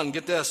 verse 1,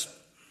 get this.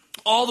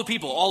 All the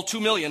people, all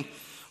 2 million,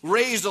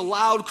 raised a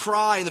loud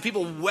cry, and the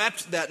people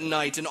wept that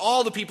night, and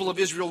all the people of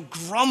Israel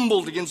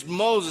grumbled against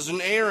Moses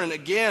and Aaron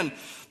again.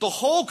 The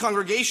whole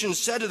congregation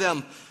said to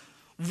them,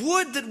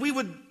 "Would that we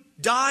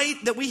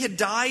had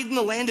died in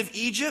the land of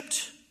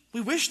Egypt.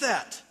 We wish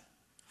that.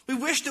 We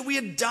wish that we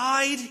had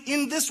died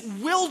in this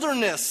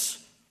wilderness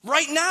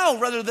right now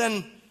rather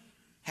than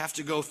have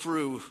to go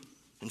through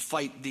and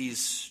fight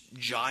these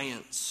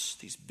giants,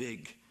 these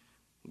big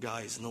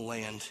guys in the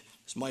land,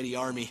 this mighty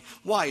army.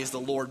 Why is the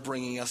Lord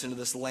bringing us into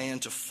this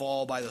land to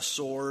fall by the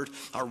sword?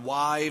 Our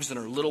wives and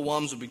our little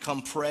ones would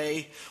become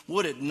prey.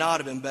 Would it not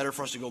have been better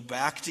for us to go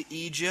back to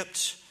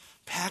Egypt,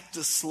 back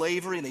to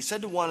slavery?" And they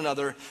said to one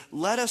another,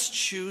 "Let us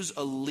choose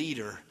a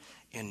leader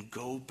and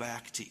go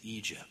back to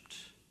Egypt."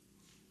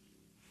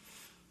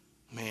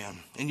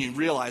 Man, and you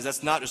realize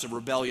that's not just a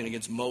rebellion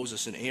against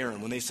Moses and Aaron.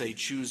 When they say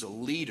choose a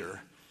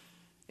leader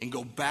and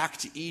go back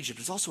to Egypt,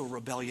 it's also a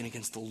rebellion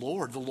against the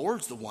Lord. The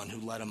Lord's the one who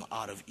led them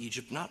out of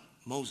Egypt, not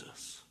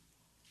Moses.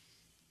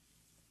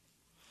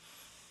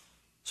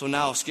 So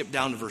now skip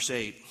down to verse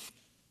 8.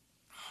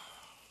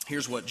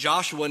 Here's what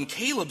Joshua and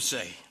Caleb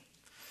say.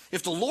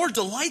 "If the Lord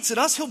delights in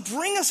us, he'll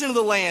bring us into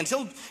the land.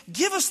 He'll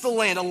give us the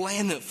land, a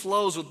land that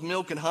flows with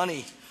milk and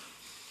honey.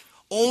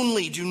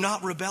 Only do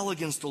not rebel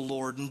against the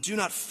Lord, and do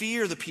not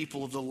fear the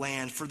people of the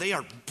land, for they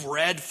are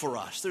bread for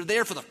us." They're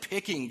there for the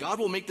picking. God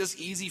will make this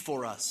easy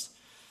for us.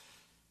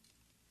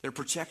 Their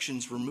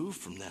protection's removed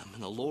from them,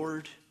 and the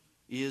Lord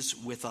is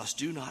with us.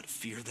 Do not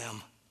fear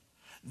them.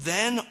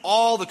 Then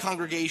all the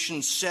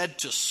congregation said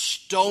to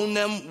stone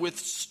them with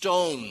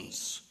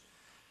stones.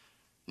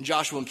 And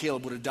Joshua and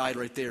Caleb would have died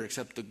right there,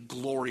 except the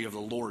glory of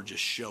the Lord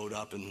just showed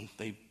up, and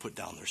they put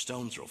down their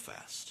stones real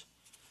fast.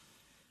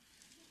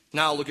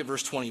 Now look at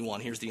verse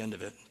 21. Here's the end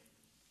of it.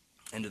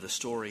 End of the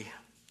story.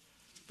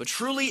 "But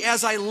truly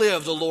as I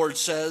live," the Lord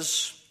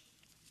says,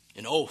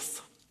 an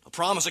oath, a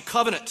promise, a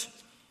covenant,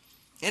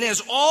 "and as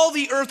all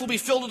the earth will be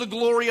filled with the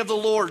glory of the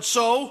Lord,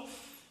 so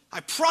I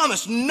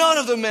promise none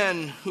of the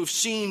men who've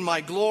seen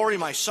my glory,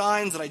 my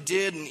signs that I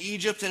did in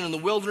Egypt and in the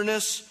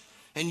wilderness,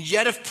 and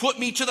yet have put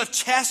me to the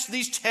test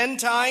these 10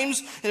 times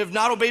and have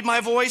not obeyed my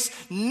voice,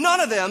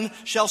 none of them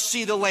shall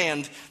see the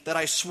land that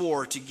I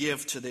swore to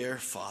give to their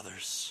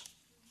fathers."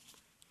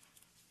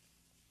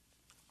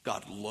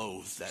 God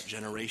loathed that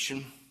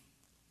generation.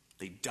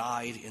 They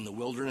died in the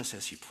wilderness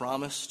as he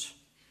promised.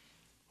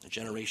 A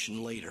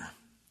generation later,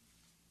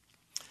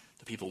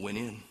 the people went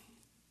in.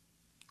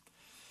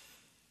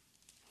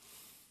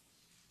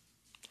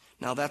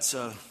 Now that's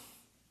a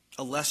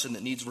lesson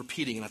that needs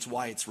repeating, and that's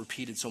why it's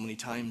repeated so many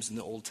times in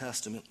the Old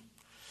Testament.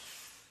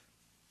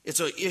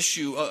 It's an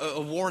issue, a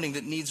warning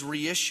that needs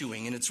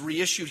reissuing, and it's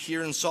reissued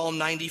here in Psalm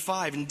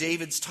 95 in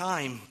David's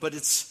time, but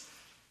it's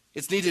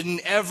needed in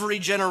every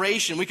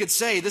generation. We could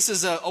say this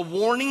is a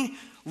warning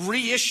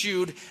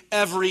reissued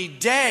every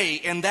day,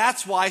 and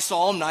that's why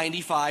Psalm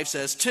 95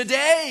 says,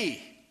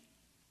 "Today,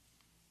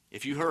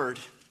 if you heard,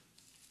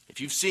 if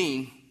you've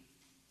seen,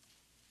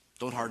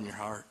 don't harden your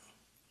heart.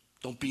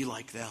 Don't be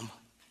like them.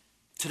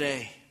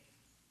 Today,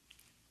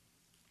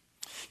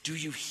 do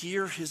you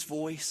hear his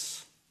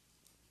voice?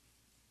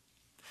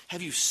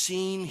 Have you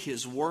seen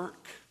his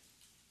work?"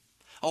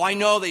 Oh, I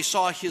know they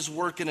saw his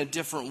work in a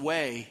different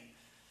way.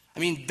 I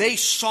mean, they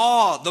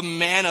saw the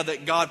manna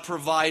that God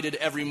provided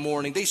every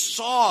morning. They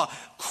saw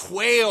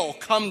quail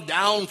come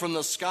down from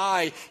the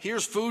sky.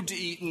 Here's food to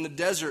eat in the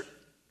desert.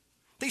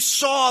 They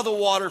saw the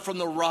water from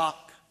the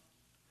rock.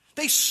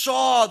 They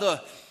saw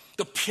the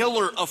the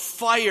pillar of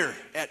fire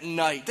at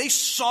night. They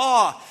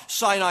saw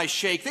Sinai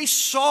shake. They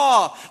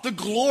saw the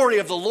glory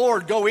of the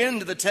Lord go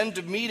into the tent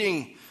of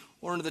meeting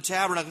or into the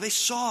tabernacle. They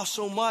saw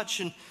so much,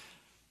 and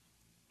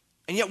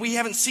yet we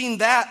haven't seen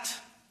that,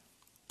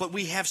 but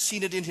we have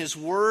seen it in His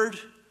Word.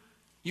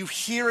 You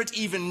hear it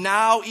even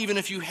now, even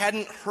if you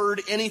hadn't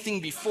heard anything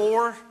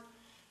before.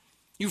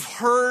 You've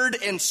heard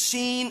and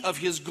seen of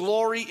His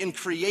glory in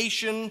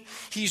creation.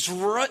 He's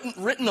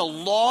written a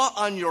law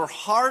on your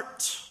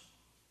heart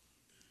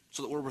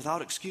so that we're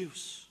without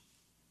excuse.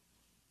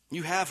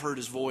 You have heard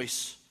His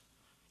voice.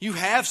 You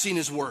have seen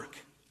His work.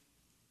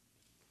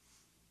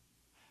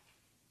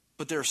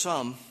 But there are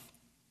some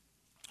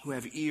who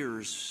have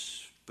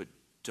ears but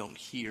don't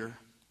hear.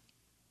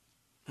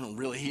 They don't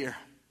really hear.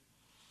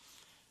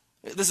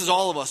 This is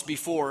all of us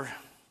before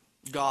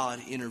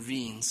God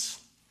intervenes,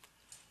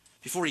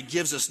 before He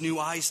gives us new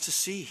eyes to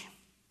see.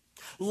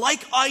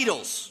 Like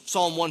idols,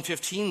 Psalm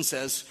 115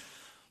 says,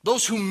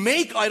 those who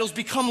make idols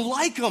become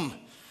like them.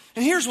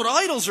 And here's what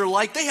idols are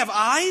like. They have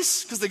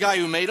eyes, because the guy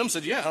who made them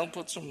said, yeah, I'll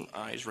put some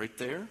eyes right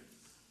there.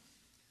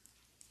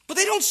 But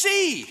they don't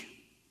see.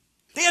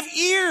 They have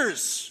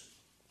ears,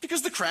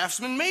 because the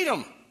craftsman made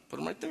them. Put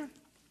them right there.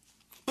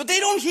 But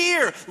they don't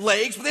hear.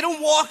 Legs, but they don't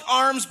walk.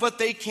 Arms, but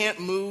they can't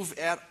move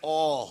at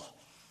all.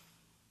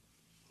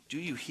 Do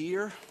you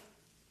hear?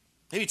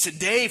 Maybe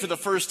today for the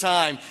first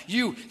time,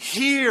 you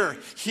hear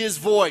His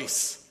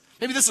voice.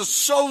 Maybe this is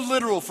so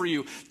literal for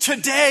you.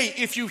 Today,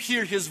 if you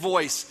hear His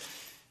voice,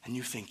 and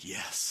you think,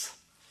 yes.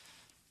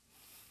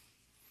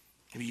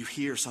 Maybe you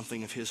hear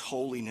something of His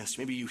holiness.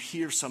 Maybe you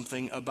hear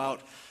something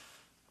about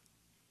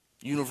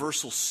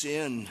universal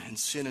sin and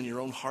sin in your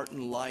own heart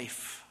and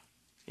life.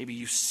 Maybe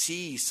you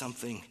see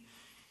something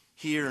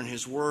here in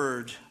His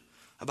Word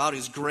about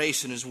His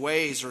grace and His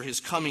ways, or His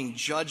coming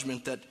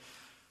judgment that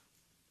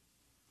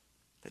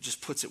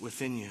just puts it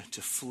within you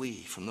to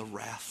flee from the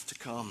wrath to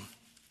come.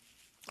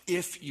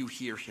 If you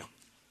hear Him,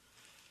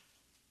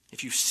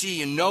 if you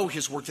see and know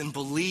His work, then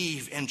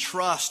believe and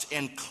trust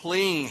and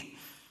cling.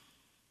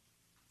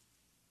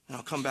 And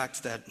I'll come back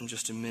to that in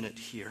just a minute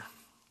here.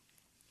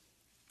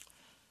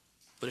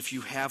 But if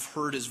you have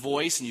heard His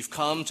voice and you've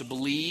come to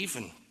believe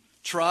and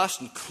trust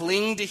and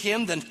cling to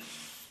Him, then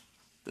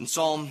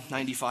Psalm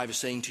 95 is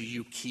saying to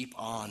you, keep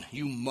on.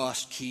 You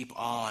must keep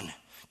on.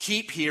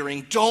 Keep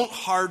hearing. Don't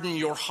harden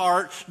your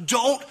heart.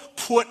 Don't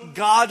put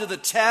God to the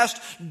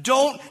test.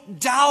 Don't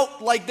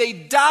doubt like they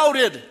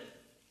doubted.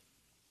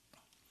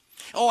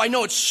 Oh, I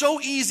know it's so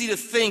easy to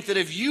think that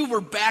if you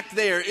were back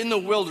there in the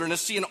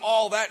wilderness seeing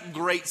all that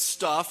great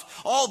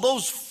stuff, all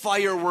those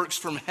fireworks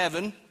from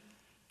heaven,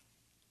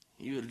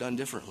 you would have done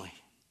differently.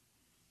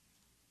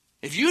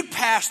 If you'd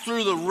passed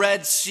through the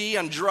Red Sea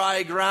on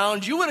dry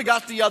ground, you would have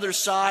got to the other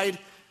side.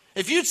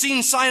 If you'd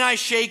seen Sinai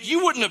shake,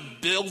 you wouldn't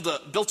have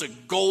built a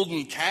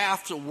golden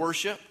calf to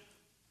worship.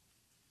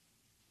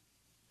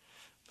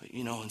 But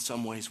in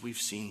some ways we've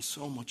seen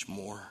so much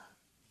more.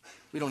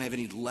 We don't have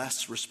any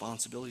less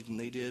responsibility than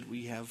they did.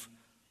 We have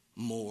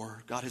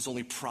more. God has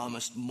only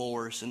promised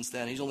more since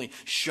then. He's only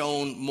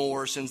shown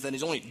more since then.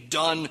 He's only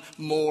done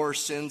more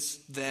since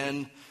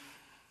then.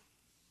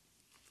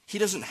 He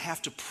doesn't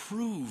have to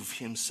prove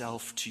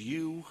Himself to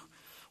you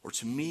or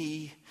to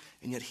me,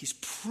 and yet He's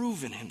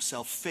proven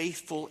Himself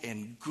faithful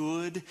and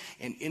good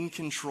and in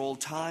control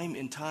time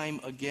and time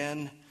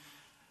again.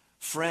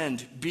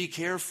 Friend, be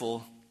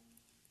careful.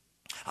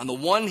 On the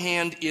one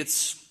hand,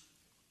 it's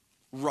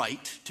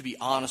right to be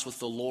honest with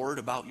the Lord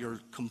about your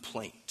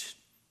complaint,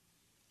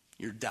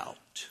 your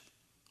doubt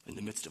in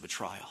the midst of a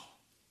trial.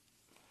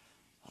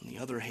 On the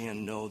other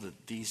hand, know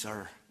that this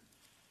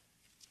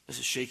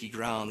is shaky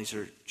ground, these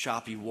are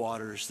choppy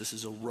waters, this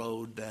is a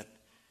road that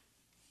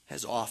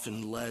has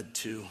often led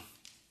to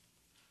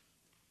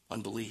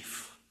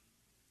unbelief,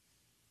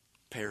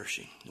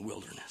 perishing in the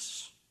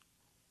wilderness,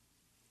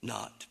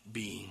 not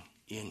being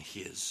in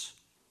His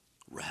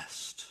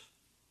rest.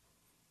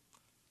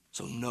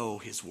 So know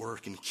His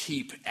work and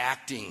keep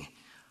acting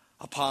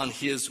upon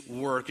His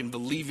work and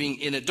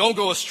believing in it. Don't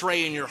go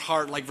astray in your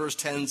heart, like verse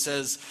 10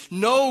 says.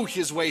 Know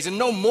His ways and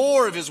know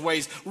more of His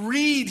ways.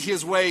 Read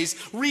His ways.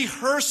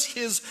 Rehearse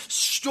His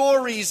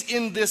stories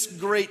in this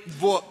great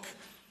book.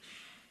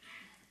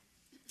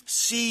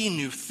 See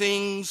new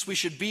things. We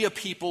should be a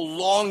people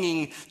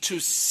longing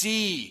to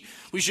see.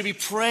 We should be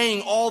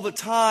praying all the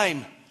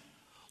time.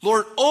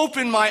 Lord,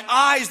 open my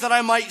eyes that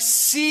I might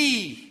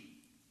see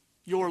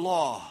your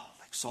law.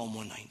 Psalm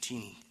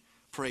 119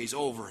 prays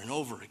over and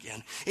over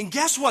again. And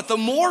guess what? The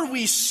more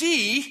we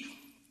see,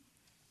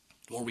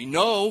 the more we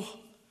know,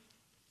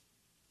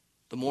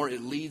 the more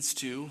it leads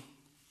to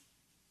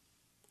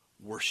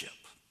worship.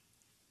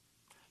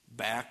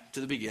 Back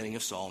to the beginning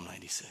of Psalm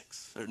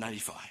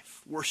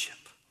 95. Worship.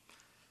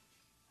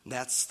 And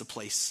that's the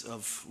place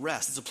of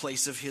rest. It's a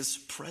place of His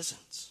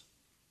presence.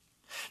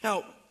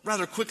 Now,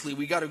 rather quickly,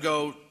 we got to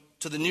go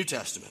to the New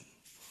Testament.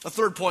 A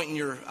third point in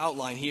your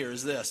outline here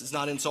is this. It's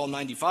not in Psalm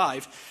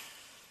 95.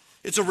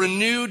 It's a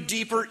renewed,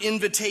 deeper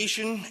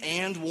invitation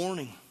and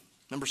warning.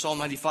 Remember, Psalm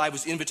 95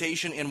 was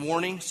invitation and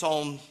warning.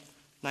 Psalm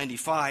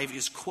 95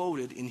 is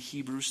quoted in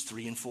Hebrews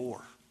 3 and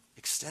 4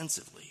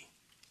 extensively.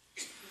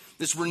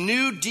 This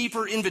renewed,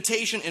 deeper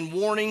invitation and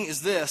warning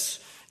is this: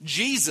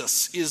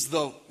 Jesus is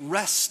the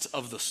rest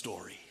of the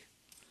story.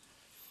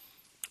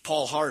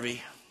 Paul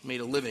Harvey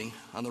made a living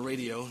on the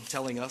radio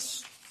telling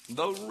us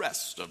the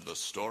rest of the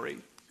story.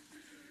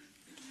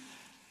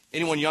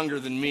 Anyone younger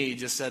than me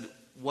just said,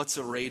 "What's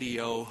a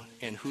radio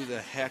and who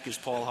the heck is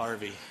Paul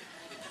Harvey?"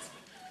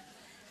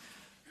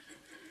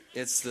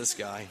 It's this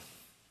guy.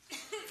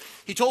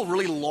 He told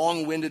really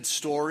long-winded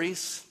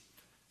stories,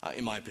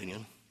 in my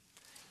opinion.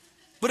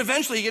 But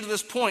eventually you get to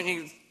this point and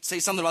you say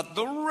something about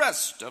the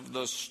rest of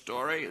the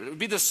story. It would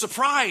be this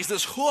surprise,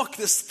 this hook,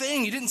 this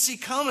thing you didn't see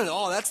coming.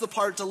 Oh, that's the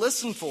part to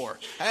listen for.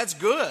 That's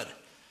good.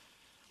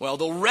 Well,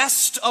 the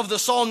rest of the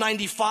Psalm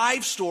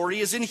 95 story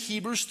is in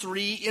Hebrews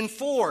 3 and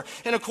 4.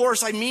 And of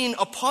course, I mean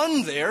a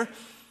pun there,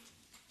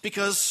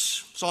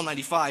 because Psalm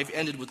 95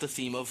 ended with the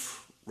theme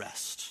of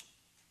rest.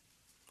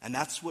 And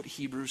that's what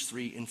Hebrews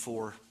 3 and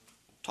 4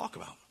 talk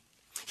about.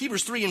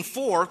 Hebrews 3 and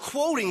 4,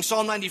 quoting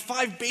Psalm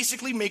 95,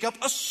 basically make up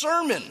a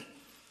sermon.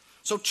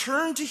 So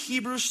turn to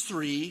Hebrews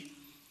 3,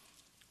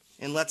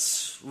 and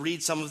let's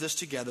read some of this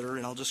together,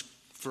 and I'll just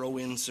throw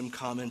in some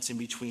comments in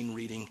between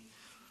reading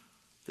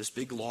this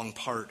big long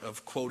part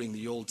of quoting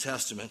the Old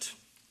Testament.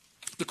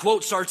 The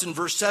quote starts in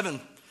verse 7.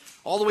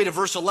 All the way to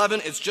verse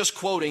 11, it's just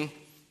quoting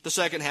the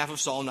second half of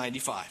Psalm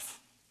 95.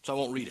 So I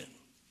won't read it.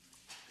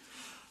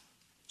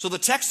 So the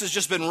text has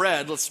just been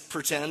read, let's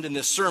pretend, in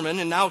this sermon,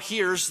 and now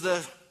here's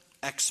the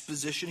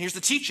exposition, here's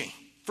the teaching.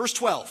 Verse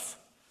 12.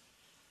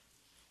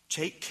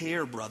 Take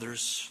care,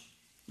 brothers,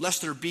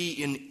 lest there be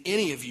in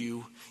any of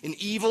you an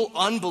evil,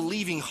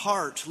 unbelieving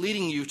heart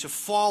leading you to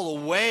fall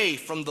away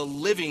from the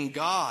living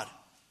God.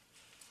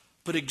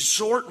 But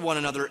exhort one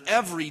another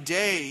every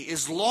day,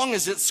 as long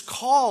as it's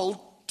called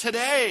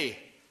today,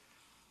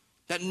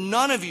 that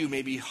none of you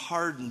may be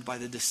hardened by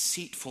the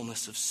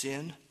deceitfulness of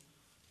sin.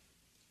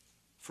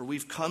 For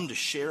we've come to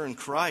share in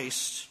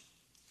Christ,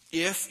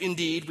 if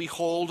indeed we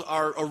hold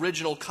our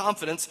original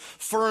confidence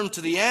firm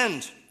to the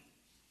end.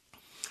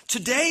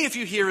 Today, if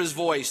you hear his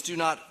voice, do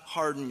not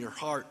harden your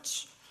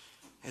hearts,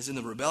 as in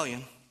the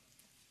rebellion.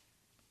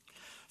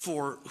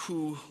 For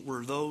who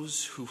were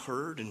those who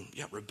heard and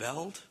yet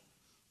rebelled?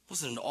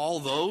 Wasn't it all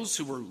those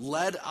who were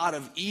led out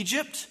of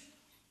Egypt?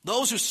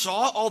 Those who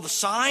saw all the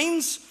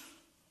signs?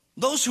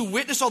 Those who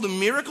witnessed all the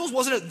miracles?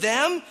 Wasn't it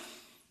them?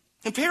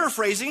 And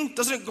paraphrasing,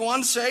 doesn't it go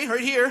on to say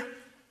right here,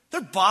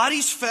 their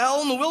bodies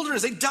fell in the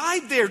wilderness. They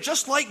died there,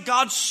 just like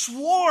God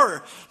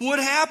swore would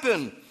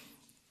happen.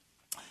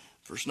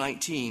 Verse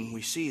 19,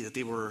 we see that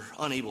they were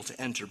unable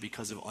to enter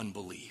because of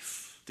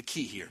unbelief. The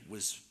key here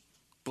was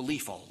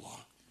belief all along.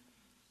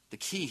 The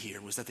key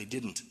here was that they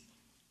didn't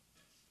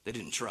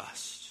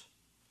trust.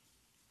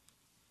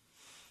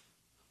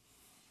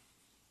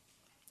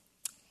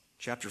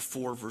 Chapter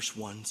 4, verse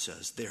 1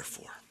 says,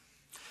 therefore,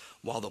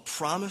 while the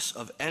promise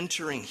of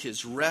entering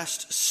his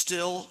rest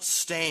still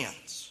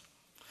stands,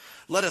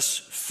 let us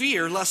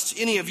fear lest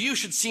any of you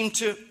should seem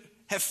to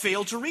have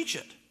failed to reach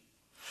it.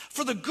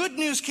 For the good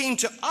news came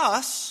to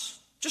us,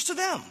 just to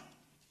them.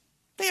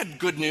 They had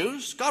good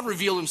news. God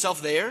revealed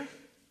himself there,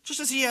 just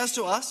as he has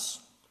to us.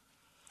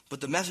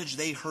 But the message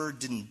they heard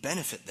didn't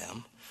benefit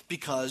them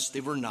because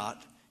they were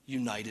not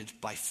united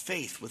by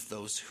faith with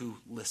those who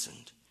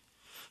listened.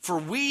 For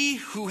we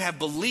who have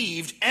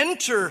believed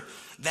enter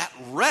that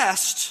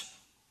rest,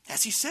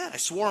 as he said, I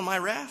swore in my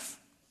wrath,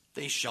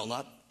 they shall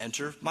not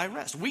enter my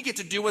rest. We get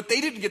to do what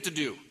they didn't get to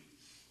do.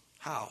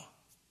 How?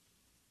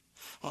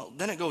 Well,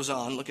 then it goes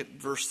on. Look at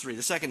verse 3.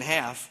 The second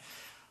half,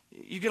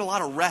 you get a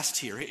lot of rest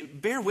here.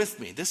 Bear with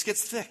me. This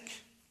gets thick.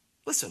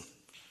 Listen.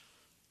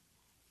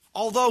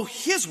 Although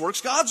his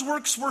works, God's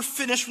works, were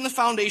finished from the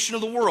foundation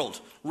of the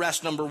world.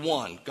 Rest number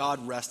 1.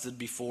 God rested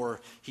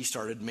before he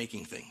started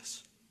making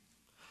things.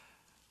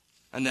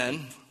 And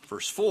then,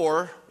 verse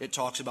 4, it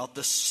talks about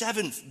the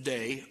seventh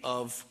day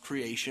of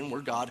creation where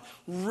God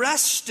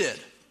rested.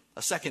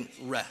 A second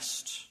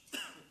rest.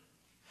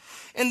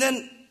 And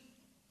then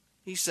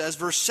he says,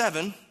 verse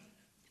 7,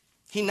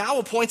 he now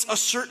appoints a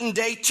certain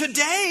day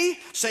today,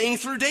 saying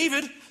through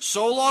David,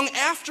 so long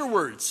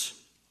afterwards.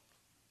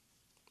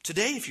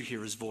 Today, if you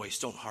hear his voice,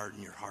 don't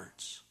harden your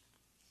hearts.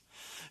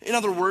 In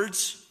other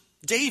words,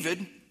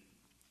 David,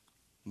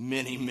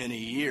 many, many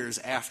years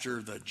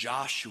after the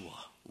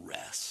Joshua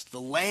rest,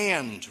 the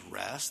land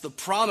rest, the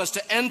promise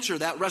to enter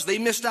that rest they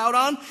missed out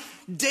on,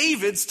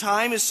 David's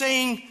time is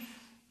saying,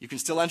 you can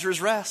still enter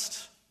his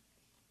rest.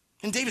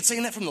 And David's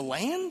saying that from the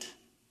land?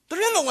 They're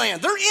in the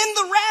land. They're in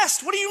the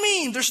rest. What do you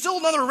mean? There's still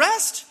another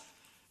rest?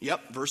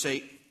 Yep, verse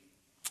 8.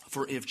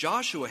 For if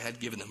Joshua had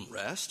given them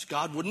rest,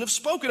 God wouldn't have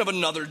spoken of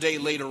another day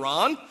later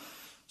on.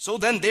 So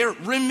then there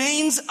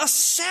remains a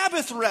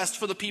Sabbath rest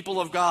for the people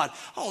of God.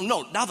 Oh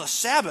no, now the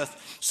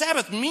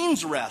Sabbath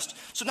means rest.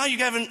 So now you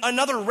have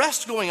another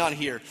rest going on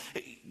here.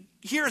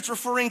 Here it's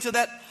referring to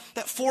that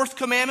fourth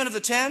commandment of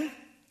the 10,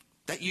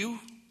 that you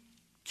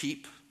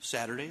keep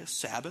Saturday a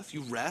Sabbath.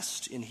 You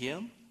rest in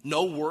him.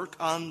 No work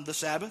on the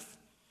Sabbath.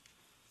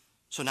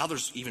 So now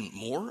there's even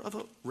more of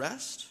a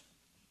rest?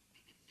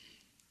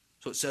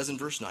 So it says in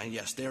verse 9,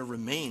 yes, there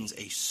remains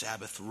a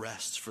Sabbath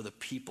rest for the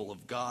people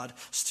of God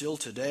still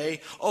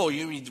today. Oh,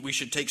 we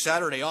should take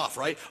Saturday off,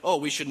 right? Oh,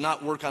 we should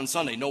not work on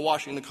Sunday. No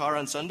washing the car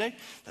on Sunday?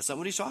 That's not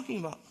what he's talking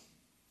about.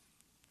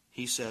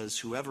 He says,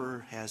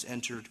 whoever has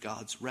entered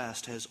God's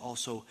rest has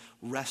also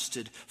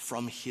rested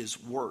from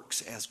his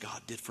works as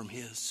God did from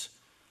his.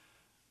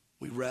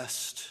 We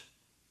rest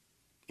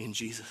in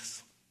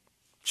Jesus.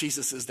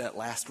 Jesus is that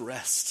last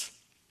rest.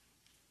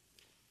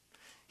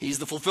 He's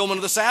the fulfillment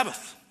of the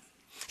Sabbath.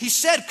 He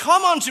said,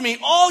 come unto me,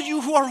 all you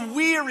who are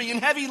weary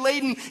and heavy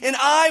laden, and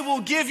I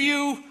will give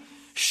you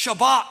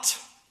Shabbat,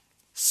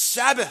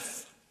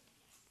 Sabbath,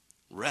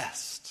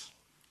 rest.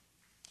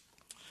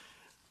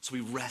 So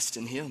we rest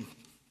in him.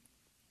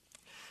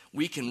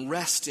 We can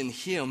rest in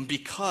him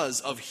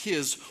because of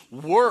his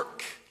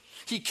work.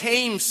 He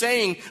came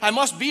saying, I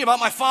must be about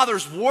my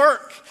Father's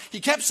work. He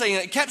kept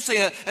saying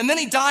it, and then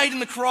he died on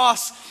the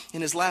cross,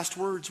 and his last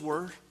words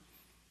were,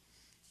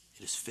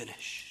 it is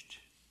finished.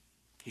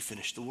 He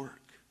finished the work.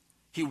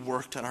 He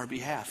worked on our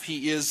behalf.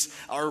 He is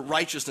our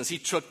righteousness. He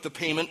took the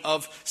payment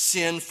of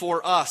sin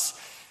for us.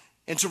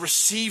 And to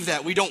receive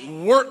that, we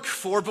don't work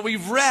for it, but we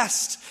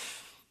rest.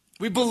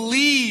 We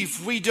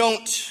believe, we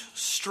don't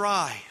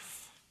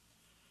strive.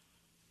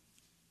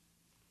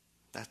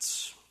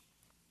 That's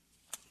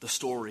the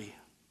story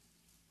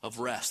of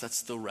rest.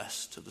 That's the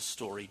rest of the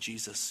story.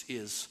 Jesus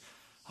is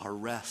our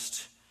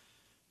rest.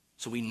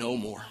 So we know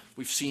more.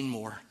 We've seen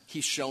more.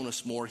 He's shown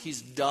us more.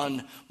 He's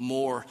done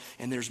more.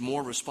 And there's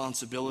more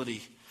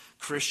responsibility,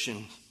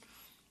 Christian,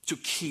 to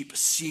keep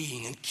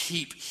seeing and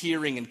keep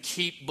hearing and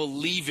keep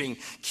believing,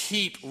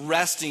 keep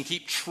resting,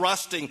 keep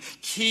trusting,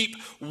 keep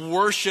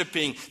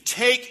worshiping.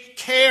 Take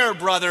care,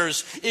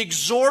 brothers.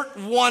 Exhort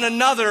one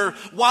another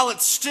while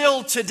it's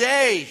still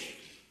today.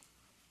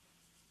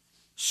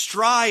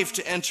 Strive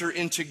to enter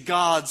into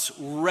God's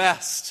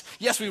rest.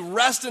 Yes, we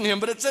rest in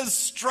him, but it says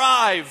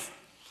strive.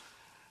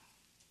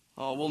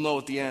 Oh, we'll know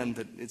at the end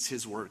that it's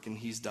his work and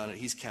he's done it.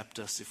 He's kept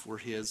us if we're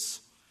his.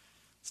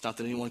 It's not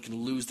that anyone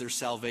can lose their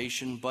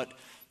salvation, but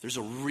there's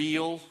a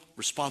real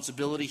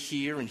responsibility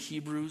here in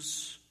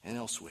Hebrews and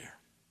elsewhere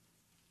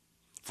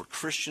for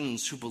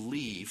Christians who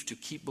believe to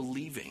keep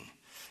believing,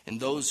 and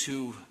those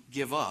who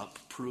give up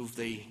prove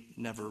they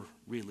never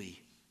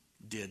really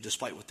did,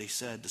 despite what they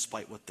said,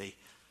 despite what they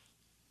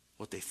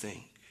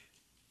think.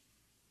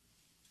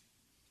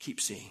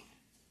 Keep seeing,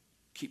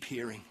 keep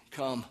hearing.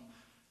 Come.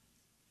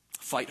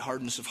 Fight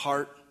hardness of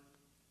heart.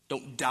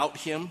 Don't doubt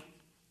him.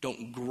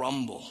 Don't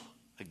grumble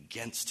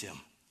against him.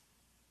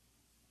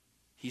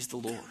 He's the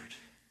Lord.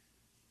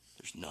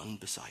 There's none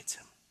besides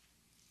him.